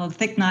master called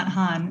Thich Nhat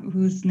Hanh,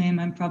 whose name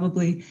I'm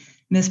probably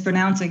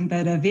mispronouncing,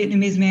 but a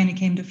Vietnamese man who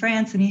came to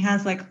France, and he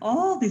has like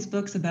all these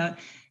books about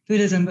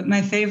Buddhism. But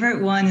my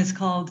favorite one is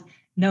called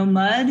No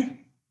Mud,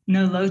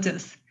 No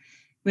Lotus,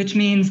 which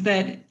means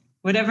that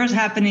whatever's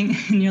happening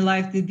in your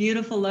life, the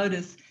beautiful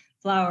lotus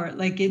flower,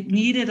 like it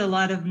needed a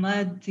lot of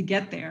mud to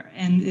get there.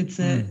 And it's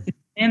an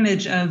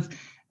image of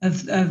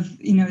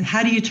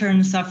how do you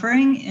turn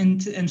suffering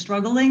and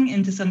struggling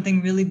into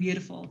something really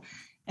beautiful?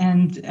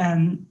 And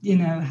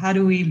how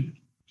do we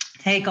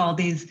take all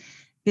these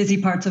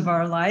busy parts of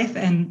our life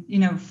and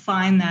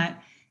find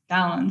that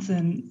balance?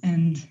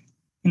 And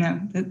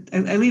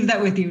I leave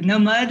that with you. No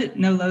mud,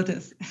 no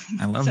lotus.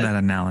 I love that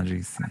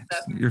analogy.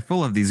 You're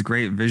full of these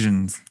great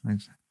visions.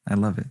 I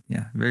love it.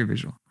 Yeah, very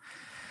visual.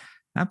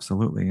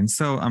 Absolutely. And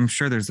so I'm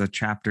sure there's a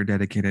chapter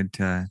dedicated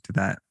to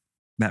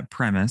that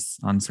premise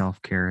on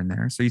self-care in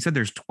there. So you said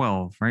there's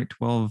 12, right?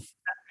 12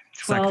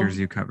 sectors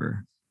you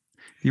cover.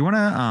 Do you want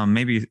to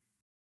maybe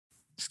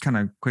just kind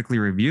of quickly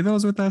review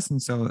those with us,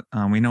 and so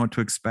we know what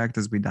to expect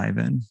as we dive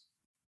in?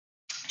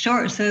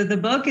 Sure. So the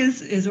book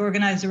is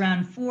organized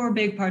around 4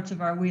 big parts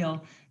of our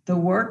wheel: the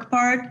work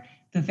part,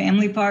 the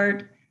family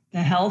part,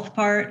 the health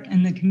part,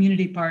 and the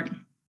community part.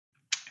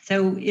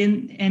 So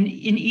in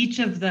each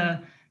of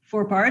the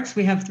 4 parts,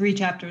 we have 3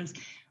 chapters.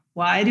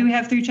 Why do we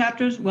have 3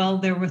 chapters? Well,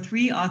 there were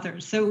 3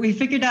 authors. So we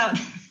figured out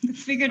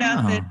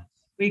that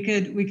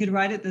we could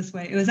write it this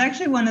way. It was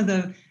actually one of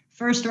the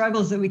first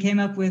struggles that we came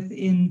up with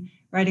in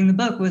writing the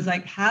book, was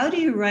like, how do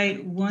you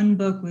write one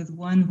book with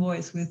one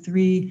voice, with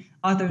 3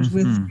 authors,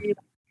 with 3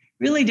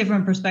 really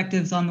different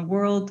perspectives on the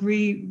world,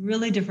 3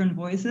 really different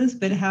voices,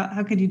 but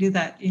how could you do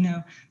that?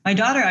 My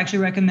daughter actually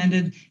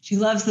recommended, she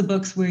loves the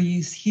books where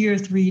you hear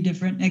 3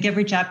 different, like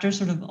every chapter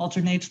sort of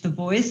alternates the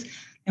voice.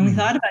 And we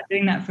thought about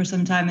doing that for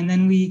some time. And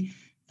then we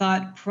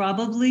thought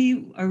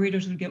probably our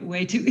readers would get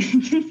way too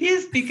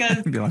confused, because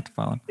It'd be a lot to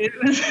follow. It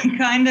was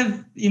kind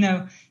of,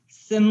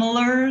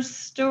 similar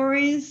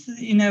stories,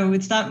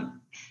 it's not.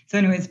 So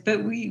anyways,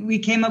 but we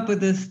came up with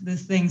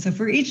this thing. So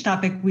for each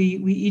topic, we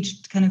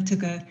each kind of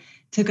took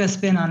a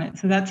spin on it.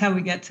 So that's how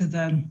we get to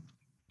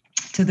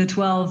the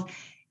 12.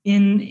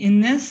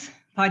 In this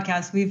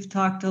podcast, we've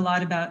talked a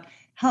lot about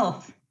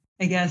health,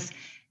 I guess.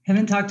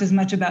 Haven't talked as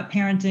much about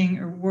parenting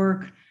or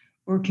work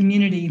or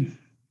community.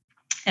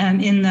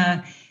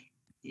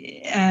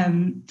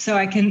 So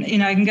I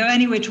can go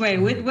any which way.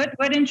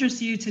 What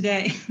interests you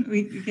today?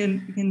 We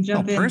can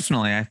jump in.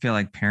 Personally, I feel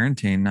like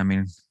parenting, I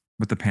mean,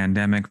 with the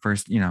pandemic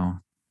first,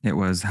 it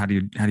was how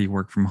do you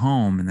work from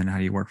home, and then how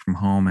do you work from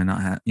home and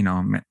not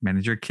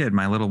manage your kid.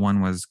 My little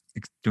one was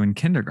doing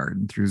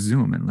kindergarten through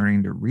Zoom and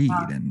learning to read.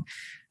 Wow.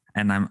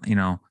 And I'm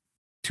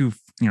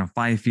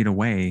 5 feet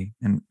away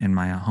in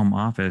my home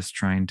office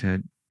trying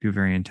to do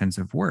very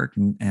intensive work,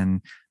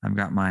 and I've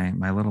got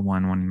my little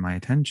one wanting my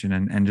attention,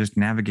 and just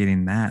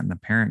navigating that and the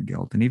parent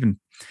guilt. And even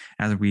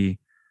as we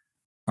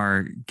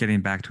are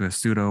getting back to a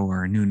pseudo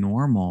or a new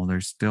normal,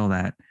 there's still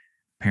that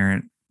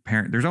parent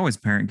there's always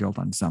parent guilt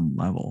on some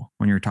level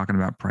when you're talking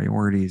about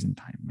priorities and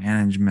time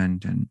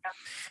management. And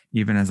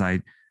even as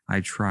I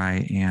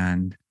try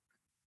and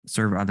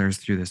serve others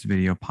through this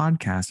video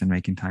podcast and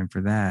making time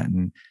for that,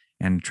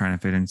 and trying to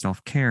fit in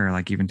self-care,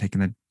 like even taking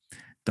the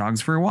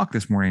dogs for a walk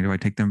this morning. Do I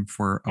take them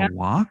for a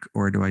walk,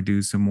 or do I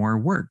do some more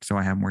work so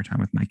I have more time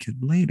with my kid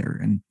later?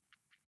 And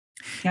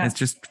it's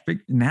just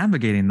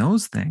navigating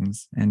those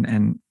things.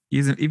 And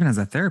even as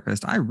a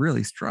therapist, I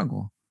really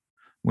struggle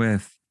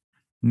with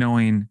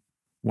knowing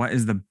what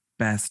is the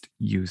best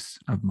use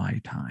of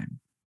my time,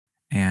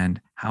 and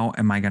how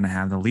am I going to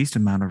have the least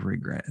amount of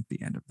regret at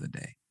the end of the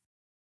day.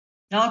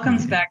 It all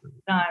comes back to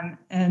time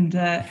and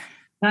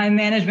time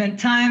management,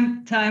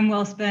 time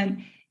well spent.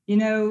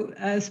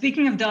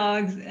 Speaking of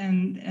dogs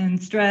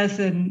and stress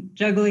and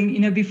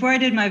juggling, before I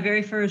did my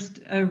very first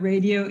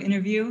radio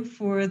interview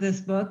for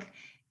this book,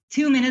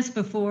 2 minutes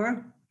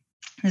before,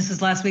 this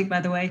was last week,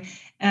 by the way,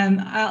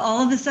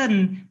 all of a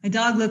sudden, my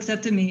dog looks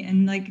up to me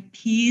and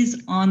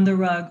pees on the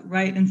rug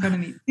right in front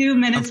of me. 2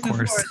 minutes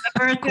before the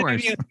first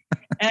interview.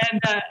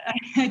 And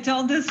I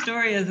told this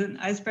story as an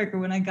icebreaker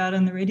when I got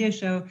on the radio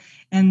show,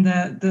 and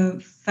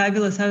the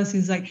fabulous host,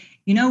 who's like,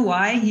 you know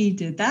why he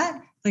did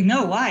that? Like,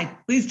 no, why?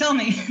 Please tell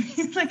me.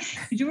 He's like,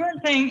 you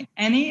weren't paying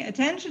any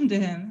attention to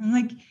him. I'm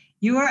like,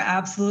 you are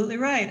absolutely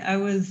right. I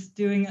was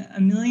doing a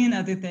million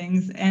other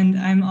things, and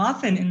I'm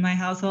often in my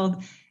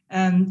household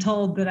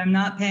told that I'm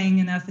not paying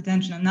enough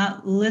attention. I'm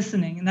not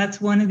listening. And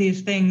that's one of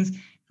these things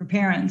for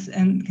parents,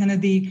 and kind of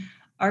the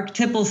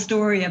archetypal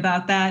story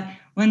about that.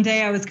 One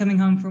day I was coming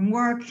home from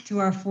work to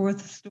our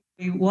 4th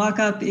story walk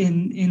up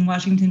in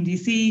Washington,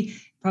 D.C.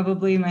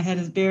 Probably my head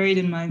is buried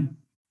in my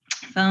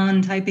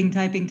phone, typing.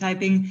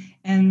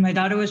 And my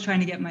daughter was trying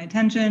to get my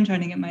attention.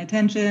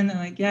 I'm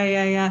like,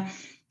 yeah.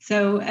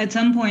 So at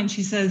some point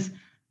she says,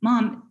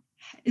 Mom,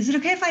 is it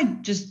okay if I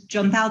just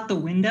jump out the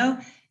window?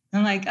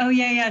 I'm like, oh,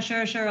 yeah,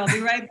 sure. I'll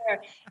be right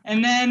there.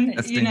 And then,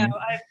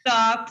 I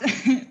stopped,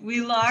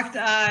 we locked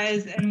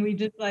eyes, and we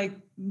just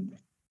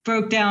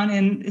broke down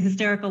in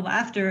hysterical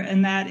laughter.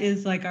 And that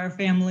is our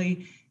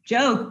family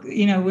joke,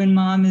 when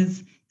Mom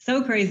is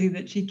so crazy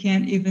that she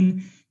can't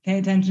even pay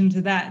attention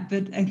to that.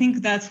 But I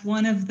think that's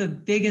one of the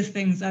biggest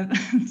things I've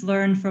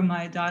learned from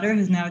my daughter,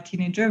 who's now a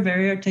teenager,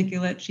 very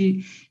articulate.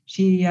 She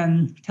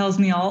tells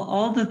me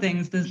all the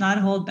things, does not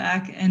hold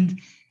back.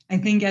 And I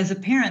think as a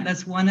parent,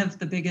 that's one of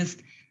the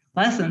biggest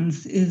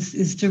lessons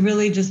is to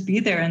really just be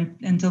there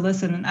and to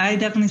listen. And I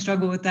definitely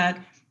struggle with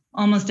that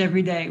almost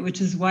every day, which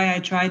is why I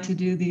try to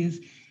do these,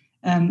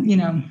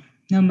 no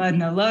mud,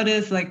 no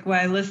lotus,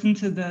 why I listen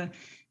to the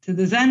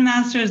Zen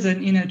masters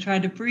and, try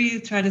to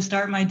breathe, try to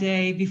start my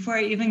day before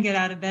I even get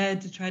out of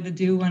bed, to try to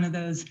do one of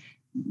those,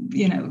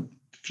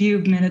 few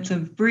minutes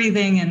of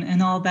breathing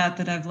and all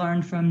that I've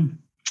learned from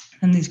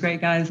these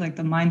great guys like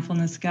the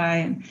mindfulness guy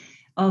and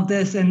all of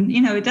this. And,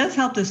 it does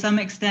help to some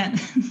extent,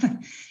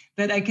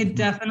 but I could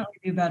definitely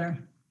do better.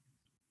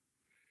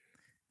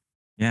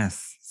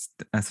 Yes,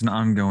 that's an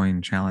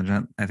ongoing challenge.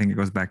 I think it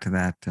goes back to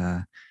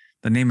that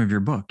the name of your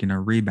book,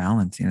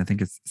 rebalancing. I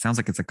think it sounds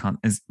like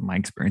is my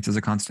experience is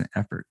a constant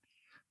effort.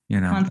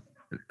 It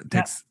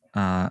takes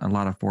a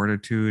lot of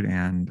fortitude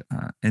and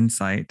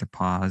insight to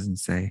pause and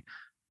say,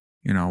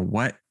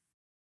 what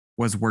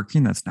was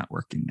working that's not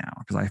working now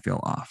because I feel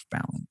off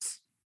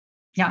balance.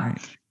 Yeah.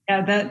 Right?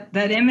 Yeah,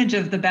 that image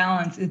of the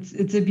balance,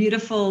 it's a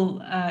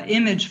beautiful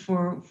image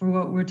for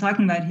what we're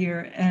talking about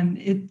here. And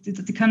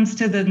it comes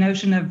to the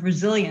notion of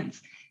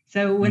resilience.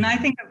 So when I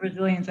think of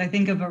resilience, I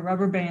think of a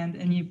rubber band,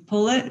 and you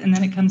pull it and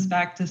then it comes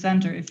back to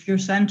center. If your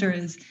center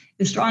is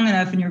strong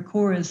enough and your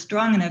core is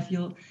strong enough,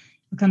 you'll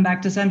come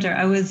back to center.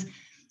 I was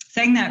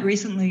saying that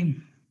recently,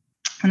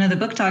 one of the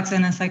book talks,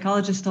 and a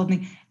psychologist told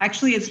me,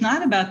 actually, it's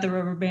not about the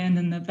rubber band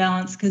and the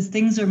balance, because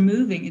things are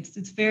moving. It's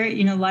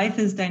very, life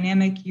is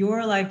dynamic.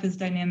 Your life is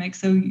dynamic.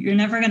 So you're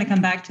never going to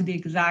come back to the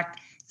exact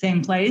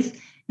same place.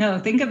 No,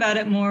 think about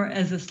it more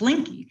as a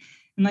slinky.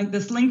 And like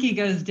the slinky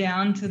goes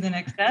down to the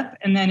next step,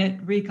 and then it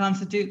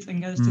reconstitutes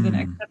and goes to the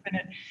next step, and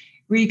it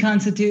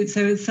reconstitutes.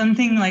 So it's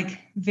something like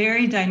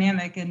very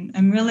dynamic. And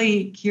I'm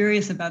really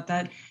curious about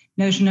that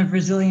notion of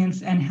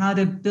resilience and how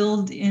to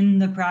build in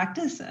the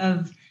practice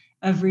of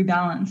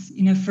rebalance.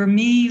 For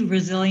me,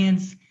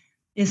 resilience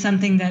is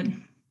something that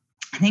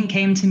I think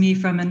came to me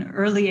from an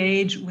early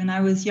age. When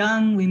I was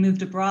young, we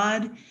moved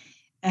abroad,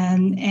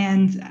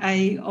 and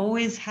I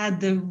always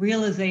had the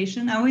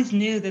realization, I always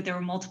knew that there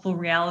were multiple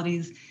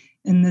realities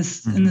in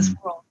this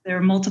world. There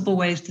are multiple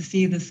ways to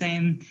see the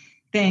same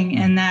thing,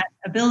 and that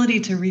ability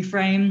to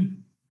reframe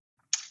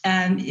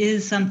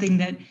is something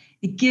that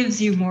it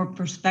gives you more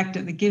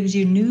perspective. It gives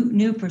you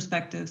new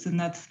perspectives, and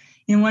that's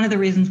one of the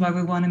reasons why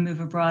we want to move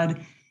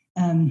abroad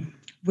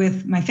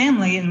with my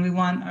family, and we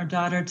want our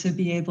daughter to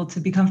be able to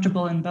be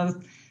comfortable in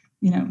both,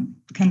 the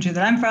country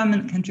that I'm from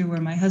and the country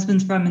where my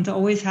husband's from, and to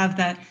always have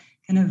that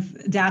kind of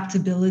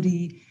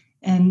adaptability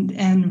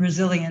and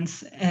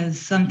resilience as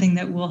something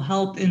that will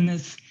help in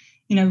this,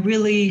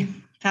 really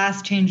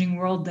fast changing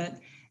world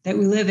that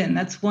we live in.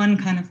 That's one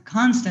kind of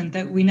constant,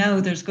 that we know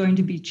there's going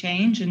to be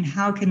change, and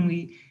how can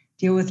we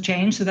deal with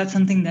change? So that's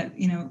something that,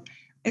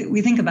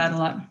 we think about a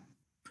lot.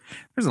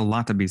 There's a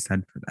lot to be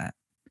said for that.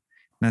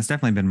 And that's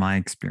definitely been my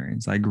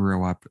experience. I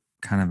grew up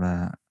kind of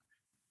a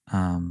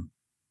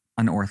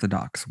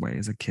unorthodox way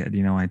as a kid.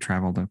 I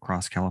traveled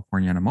across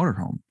California in a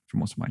motorhome for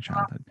most of my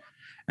childhood.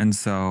 And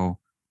so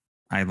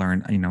I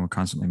learned,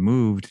 constantly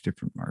moved to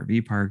different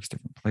RV parks,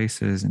 different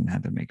places, and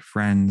had to make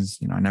friends.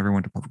 I never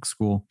went to public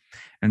school.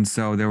 And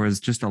so there was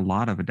just a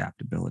lot of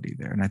adaptability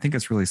there. And I think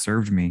it's really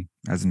served me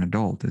as an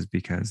adult, is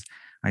because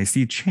I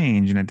see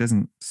change and it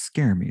doesn't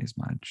scare me as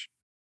much,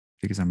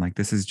 because I'm like,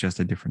 this is just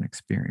a different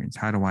experience.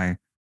 How do I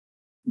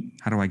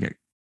get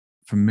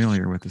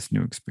familiar with this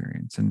new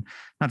experience? And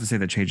not to say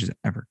that change is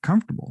ever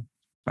comfortable,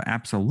 but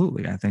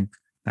absolutely. I think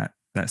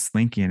that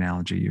slinky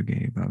analogy you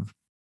gave of,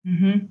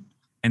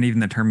 and even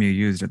the term you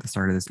used at the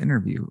start of this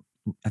interview,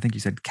 I think you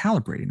said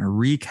calibrating or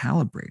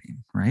recalibrating,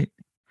 right?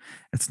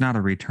 It's not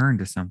a return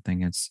to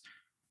something. It's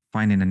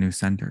finding a new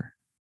center,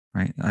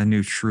 right? A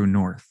new true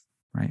north,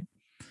 right?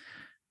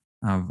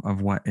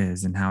 Of what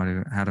is and how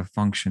to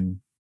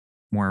function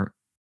more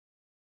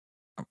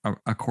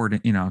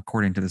according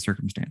to the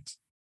circumstance.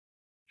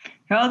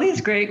 All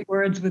these great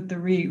words with the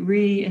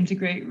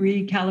reintegrate,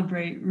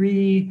 recalibrate,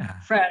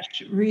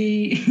 refresh,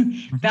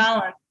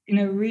 rebalance,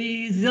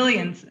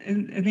 resilience.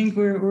 And I think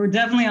we're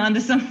definitely onto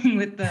something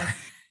with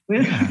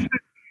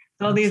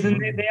all these, and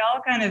they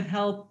all kind of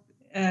help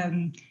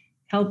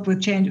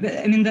with change. But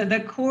I mean,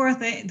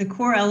 the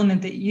core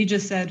element that you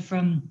just said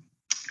from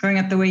growing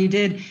up the way you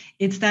did,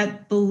 it's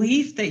that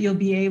belief that you'll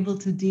be able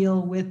to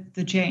deal with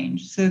the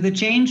change. So the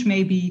change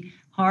may be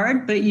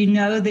hard, but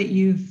that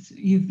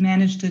you've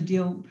managed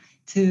to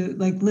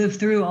live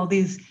through all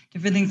these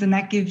different things, and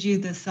that gives you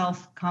the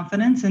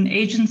self-confidence. And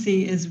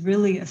agency is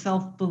really a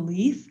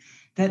self-belief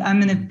that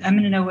I'm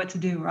gonna know what to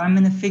do, or I'm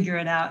gonna figure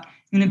it out.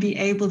 I'm gonna be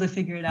able to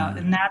figure it out,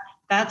 and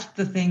that's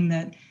the thing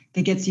that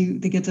gets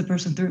a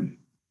person through.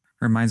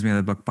 Reminds me of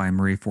the book by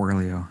Marie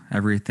Forleo.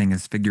 Everything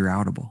is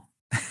figure-outable.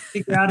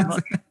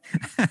 Figure-outable.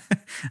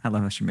 I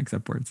love how she makes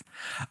up words.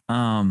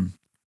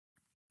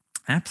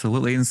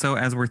 Absolutely. And so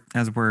as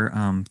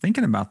we're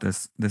thinking about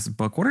this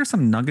book, what are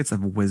some nuggets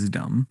of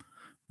wisdom,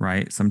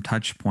 right? Some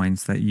touch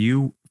points that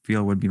you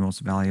feel would be most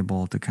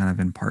valuable to kind of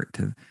impart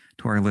to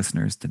our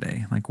listeners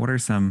today? Like, what are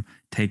some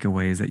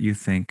takeaways that you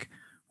think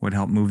would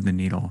help move the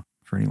needle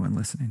for anyone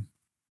listening?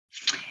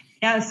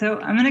 Yeah.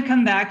 So I'm going to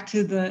come back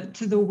to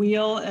the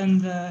wheel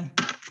and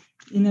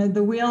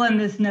the wheel and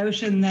this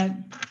notion that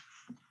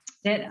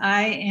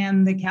I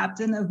am the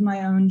captain of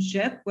my own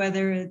ship,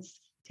 whether it's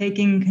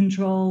taking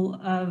control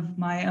of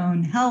my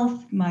own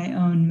health, my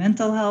own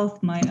mental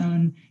health, my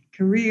own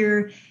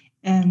career.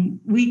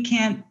 And we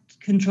can't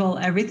control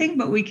everything,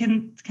 but we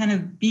can kind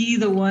of be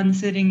the one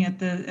sitting at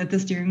the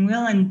steering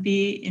wheel and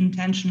be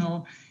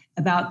intentional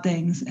about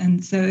things.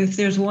 And so if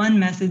there's one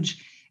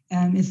message,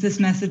 it's this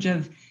message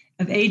of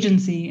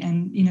agency,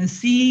 and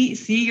see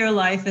your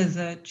life as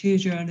a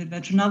choose your own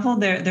adventure novel.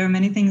 There are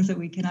many things that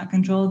we cannot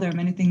control. There are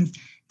many things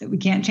that we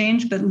can't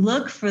change, but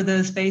look for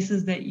those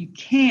spaces that you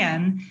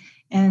can,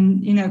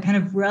 and kind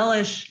of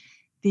relish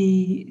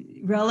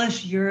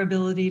your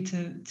ability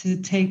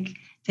to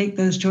take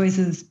those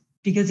choices.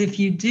 Because if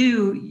you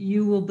do,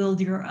 you will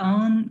build your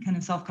own kind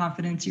of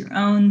self-confidence, your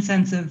own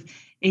sense of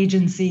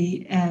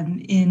agency,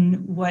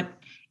 in what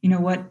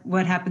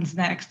happens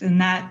next.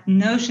 And that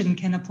notion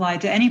can apply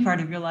to any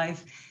part of your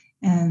life.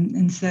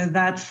 And so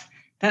that's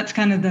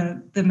kind of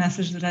the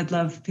message that I'd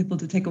love people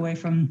to take away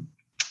from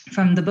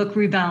the book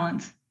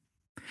Rebalance.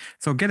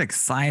 So get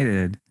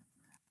excited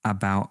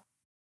about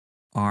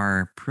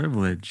our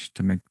privilege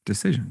to make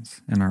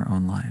decisions in our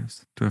own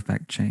lives to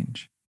affect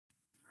change.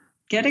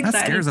 Get excited.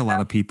 That scares a lot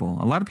of people.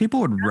 A lot of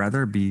people would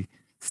rather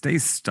stay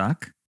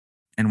stuck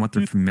in what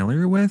they're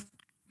familiar with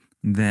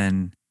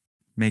than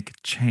make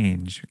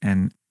change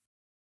and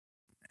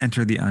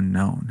enter the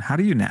unknown. How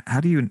do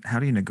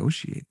you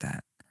negotiate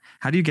that?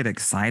 How do you get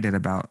excited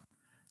about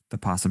the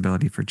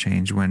possibility for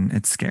change when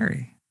it's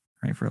scary,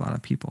 right? For a lot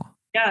of people.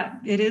 Yeah,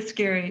 it is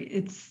scary.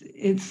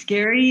 It's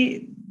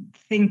scary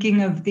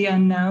thinking of the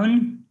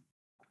unknown.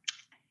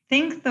 I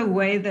think the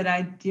way that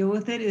I deal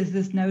with it is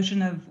this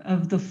notion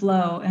of the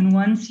flow. And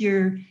once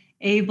you're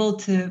able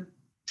to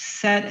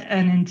set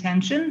an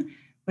intention,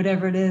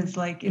 whatever it is,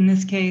 like in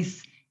this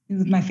case,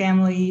 with my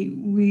family,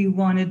 we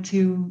wanted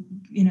to,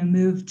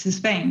 move to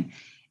Spain.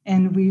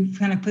 And we've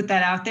kind of put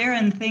that out there,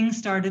 and things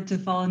started to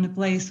fall into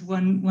place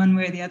one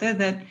way or the other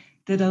that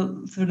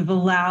sort of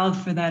allowed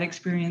for that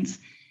experience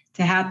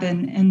to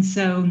happen. And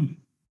so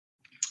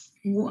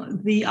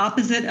the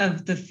opposite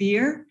of the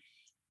fear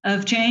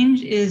of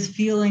change is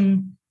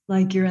feeling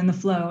like you're in the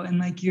flow and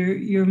like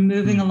you're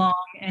moving along,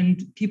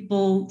 and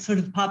people sort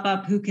of pop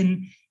up who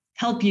can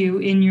help you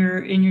in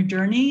your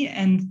journey.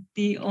 And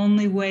the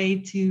only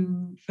way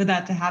for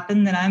that to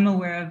happen that I'm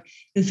aware of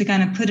is to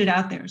kind of put it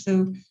out there.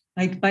 So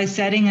like by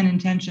setting an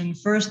intention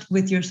first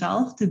with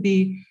yourself, to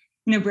be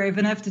brave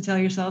enough to tell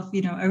yourself,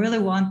 I really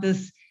want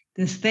this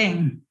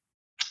thing,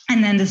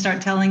 and then to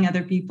start telling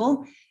other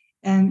people,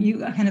 and you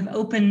kind of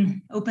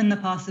open the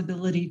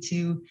possibility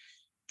to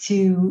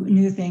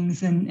new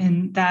things,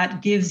 and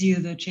that gives you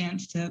the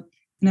chance to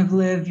kind of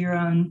live your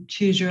own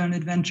choose your own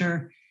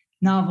adventure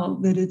novel.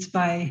 That it's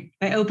by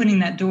opening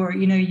that door.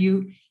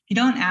 You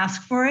don't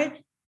ask for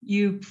it,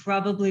 you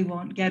probably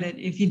won't get it.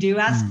 If you do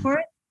ask for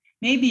it,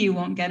 maybe you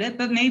won't get it,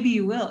 but maybe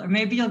you will, or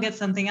maybe you'll get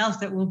something else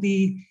that will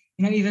be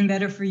even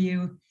better for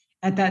you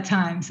at that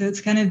time. So it's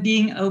kind of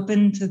being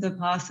open to the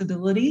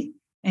possibility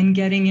and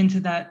getting into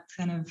that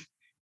kind of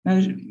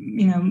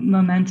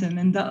momentum.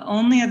 And the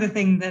only other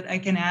thing that I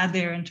can add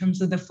there in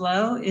terms of the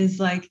flow is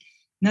like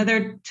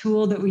another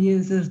tool that we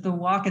use is the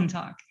walk and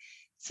talk.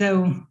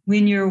 So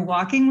when you're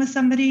walking with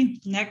somebody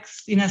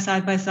next,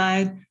 side by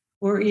side,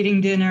 or eating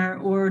dinner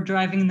or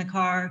driving in the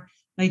car,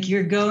 like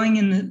you're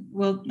going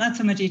not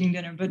so much eating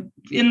dinner, but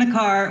in the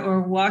car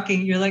or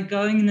walking, you're like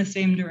going in the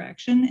same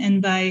direction.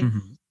 And by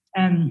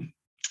kind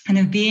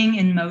of being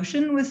in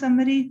motion with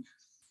somebody,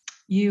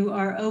 you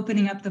are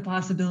opening up the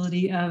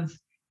possibility of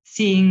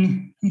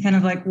seeing, kind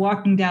of like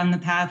walking down the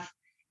path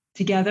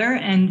together.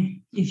 And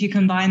if you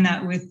combine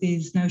that with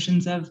these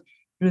notions of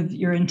sort of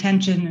your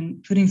intention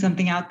and putting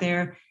something out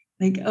there,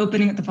 like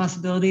opening up the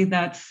possibility,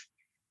 that's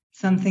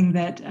something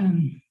that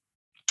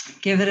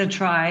give it a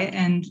try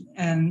and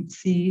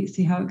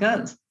see how it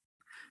goes.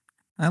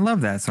 I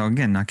love that. So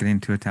again, not getting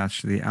too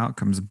attached to the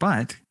outcomes,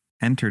 but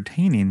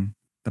entertaining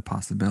the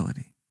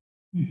possibility.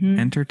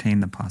 Entertain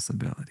the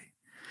possibility.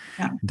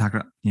 Yeah. And talk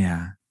about,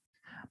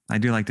 I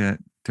do like to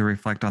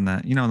reflect on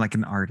that, like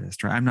an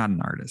artist, right? I'm not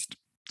an artist,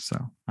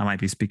 so I might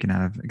be speaking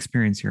out of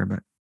experience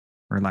here,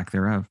 or lack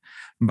thereof.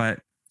 But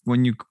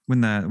when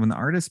the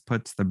artist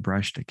puts the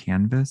brush to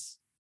canvas,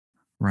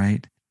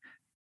 right?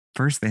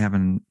 First, they have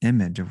an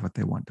image of what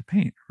they want to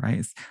paint,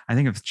 right? I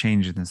think it's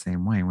change in the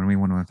same way. When we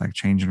want to affect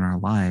change in our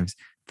lives,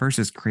 first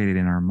it's created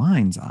in our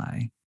mind's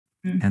eye,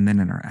 and then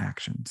in our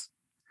actions.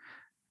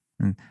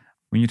 And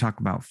when you talk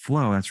about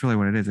flow, that's really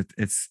what it is.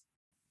 It's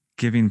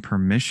giving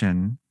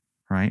permission,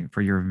 right,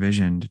 for your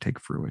vision to take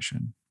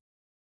fruition,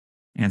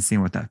 and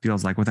seeing what that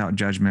feels like without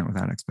judgment,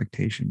 without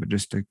expectation, but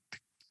just to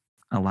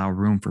allow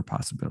room for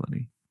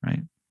possibility,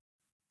 right?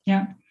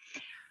 Yeah.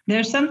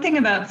 There's something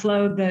about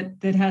flow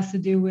that has to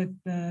do with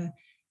the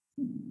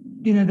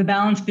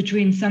balance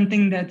between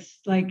something that's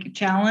like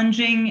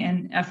challenging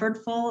and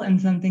effortful, and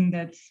something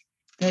that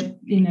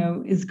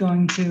is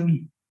going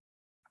to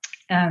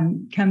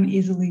come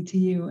easily to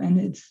you. And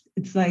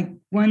it's like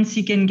once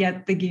you can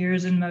get the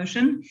gears in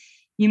motion,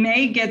 you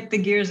may get the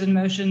gears in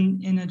motion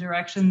in a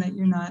direction that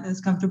you're not as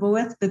comfortable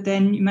with, but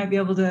then you might be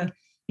able to,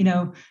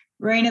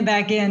 rein it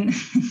back in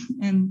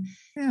and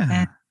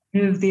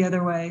move the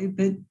other way.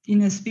 But,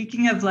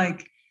 speaking of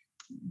like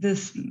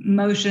this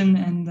motion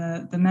and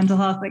the mental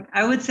health, like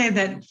I would say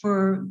that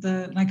for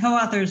my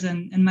co-authors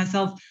and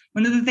myself,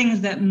 one of the things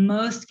that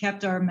most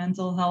kept our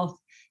mental health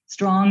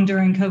strong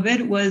during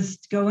COVID was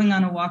going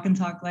on a walk and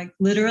talk, like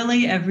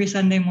literally every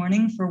Sunday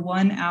morning for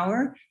 1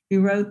 hour. We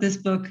wrote this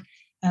book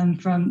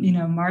from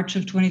March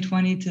of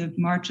 2020 to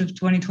March of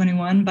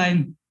 2021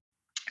 by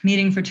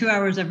meeting for 2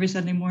 hours every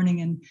Sunday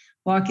morning and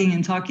walking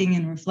and talking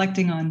and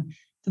reflecting on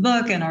the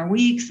book and our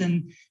weeks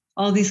and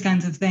all these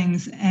kinds of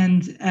things.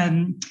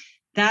 And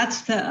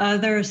that's the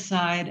other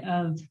side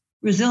of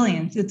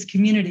resilience. It's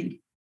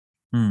community.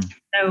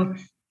 So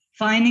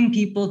finding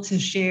people to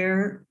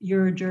share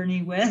your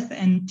journey with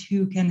and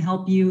who can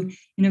help you,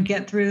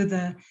 get through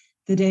the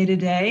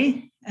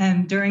day-to-day.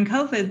 And during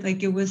COVID,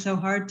 like, it was so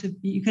hard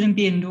you couldn't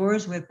be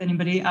indoors with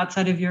anybody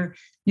outside of your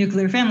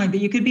nuclear family, but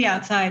you could be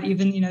outside,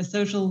 even,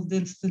 social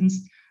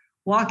distance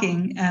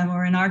walking,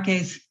 or in our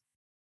case,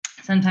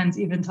 sometimes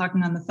even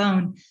talking on the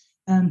phone.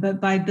 But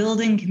by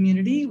building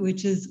community,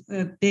 which is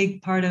a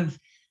big part of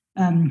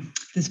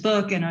this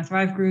book and our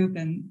Thrive group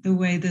and the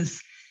way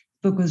this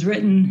book was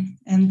written,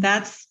 and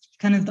that's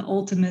kind of the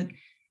ultimate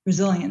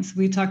resilience.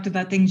 We talked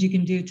about things you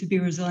can do to be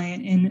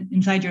resilient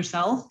inside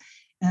yourself.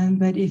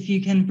 But if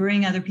you can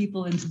bring other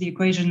people into the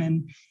equation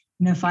and,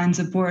 find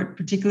support,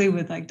 particularly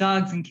with like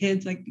dogs and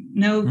kids, like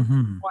no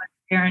one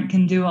parent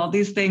can do all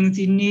these things.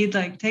 You need,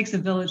 takes a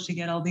village to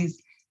get all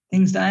these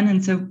things done.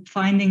 And so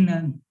finding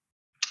the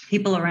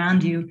people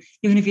around you,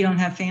 even if you don't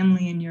have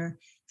family in your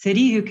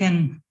city who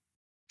can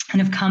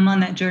kind of come on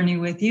that journey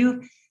with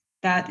you,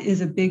 that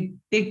is a big,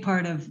 big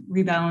part of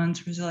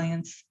Rebalance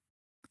resilience.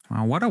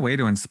 Wow, what a way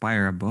to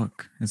inspire a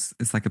book.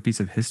 It's like a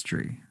piece of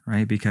history,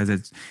 right? Because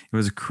it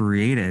was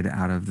created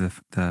out of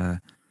the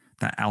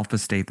alpha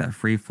state, that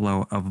free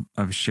flow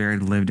of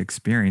shared lived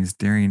experience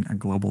during a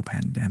global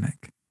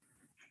pandemic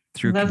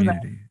through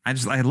community.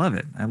 That. I love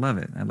it. I love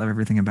it. I love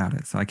everything about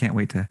it. So I can't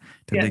wait to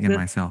dig in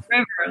myself.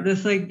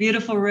 This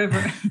beautiful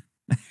river.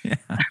 Yeah.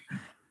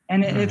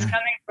 And it's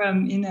coming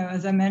from,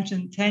 as I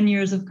mentioned, 10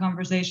 years of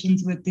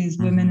conversations with these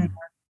women in our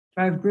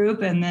Thrive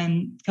group, and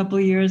then a couple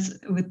of years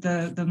with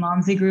the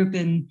Momsy group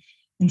in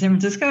San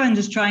Francisco, and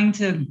just trying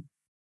to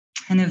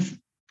kind of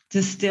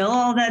distill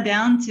all that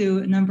down to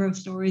a number of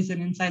stories and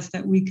insights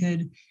that we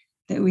could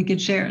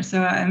share.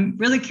 So I'm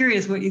really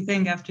curious what you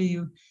think after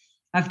you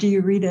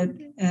read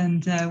it,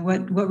 and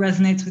what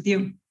resonates with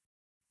you.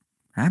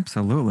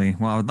 Absolutely.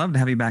 Well, I would love to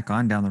have you back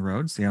on down the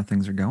road, see how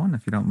things are going,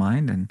 if you don't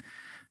mind, and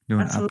do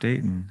an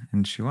update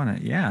and chew on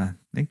it. Yeah.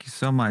 Thank you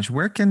so much.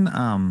 Where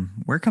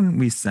can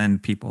we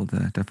send people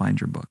to find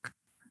your book,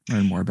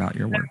 learn more about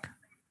your work?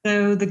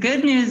 So the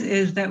good news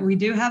is that we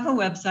do have a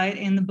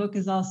website, and the book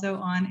is also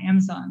on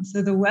Amazon.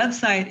 So the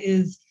website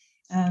is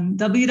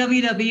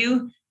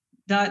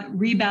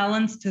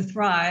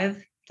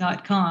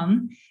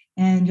www.rebalancetothrive.com,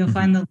 and you'll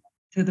find the link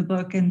to the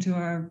book and to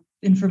our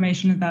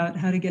information about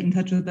how to get in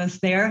touch with us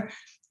there.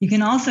 You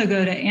can also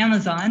go to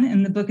Amazon,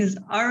 and the book is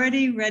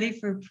already ready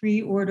for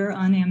pre-order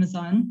on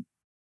Amazon.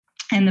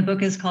 And the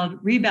book is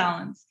called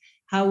Rebalance: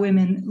 How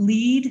Women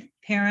Lead,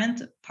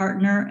 Parent,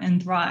 Partner,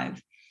 and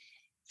Thrive.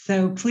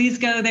 So please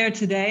go there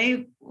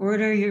today,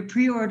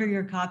 pre-order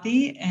your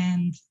copy,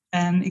 and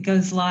it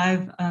goes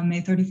live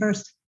May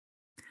 31st.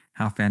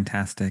 How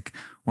fantastic.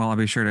 Well, I'll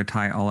be sure to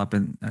tie all up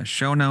in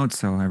show notes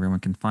so everyone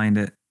can find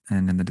it.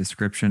 And in the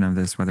description of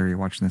this, whether you're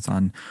watching this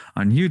on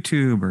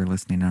YouTube or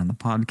listening on the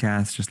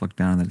podcast, just look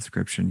down in the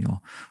description.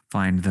 You'll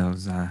find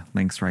those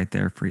links right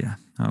there for you.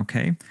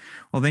 Okay.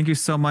 Well, thank you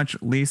so much,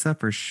 Lisa,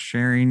 for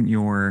sharing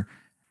your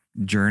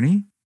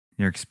journey,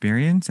 your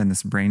experience, and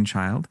this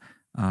brainchild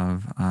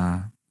of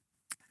how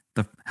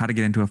to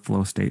get into a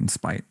flow state in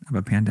spite of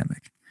a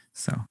pandemic.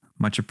 So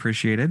much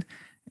appreciated.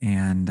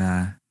 And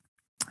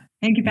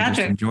thank you, Patrick.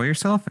 Just enjoy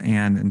yourself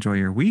and enjoy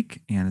your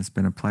week. And it's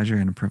been a pleasure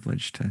and a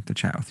privilege to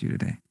chat with you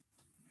today.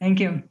 Thank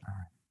you. All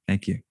right.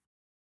 Thank you.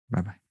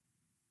 Bye-bye.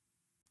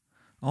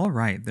 All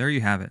right. There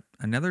you have it.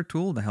 Another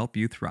tool to help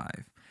you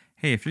thrive.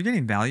 Hey, if you're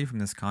getting value from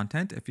this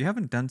content, if you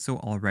haven't done so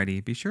already,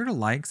 be sure to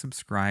like,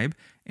 subscribe,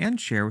 and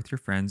share with your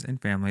friends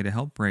and family to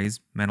help raise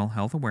mental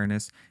health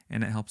awareness,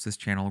 and it helps this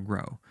channel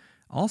grow.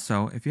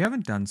 Also, if you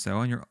haven't done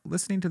so and you're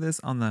listening to this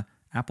on the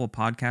Apple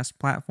Podcast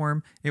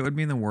platform, it would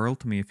mean the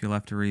world to me if you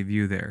left a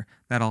review there.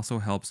 That also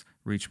helps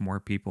reach more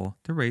people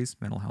to raise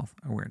mental health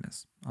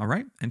awareness. All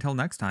right, until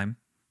next time,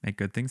 make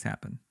good things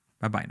happen.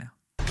 Bye-bye now.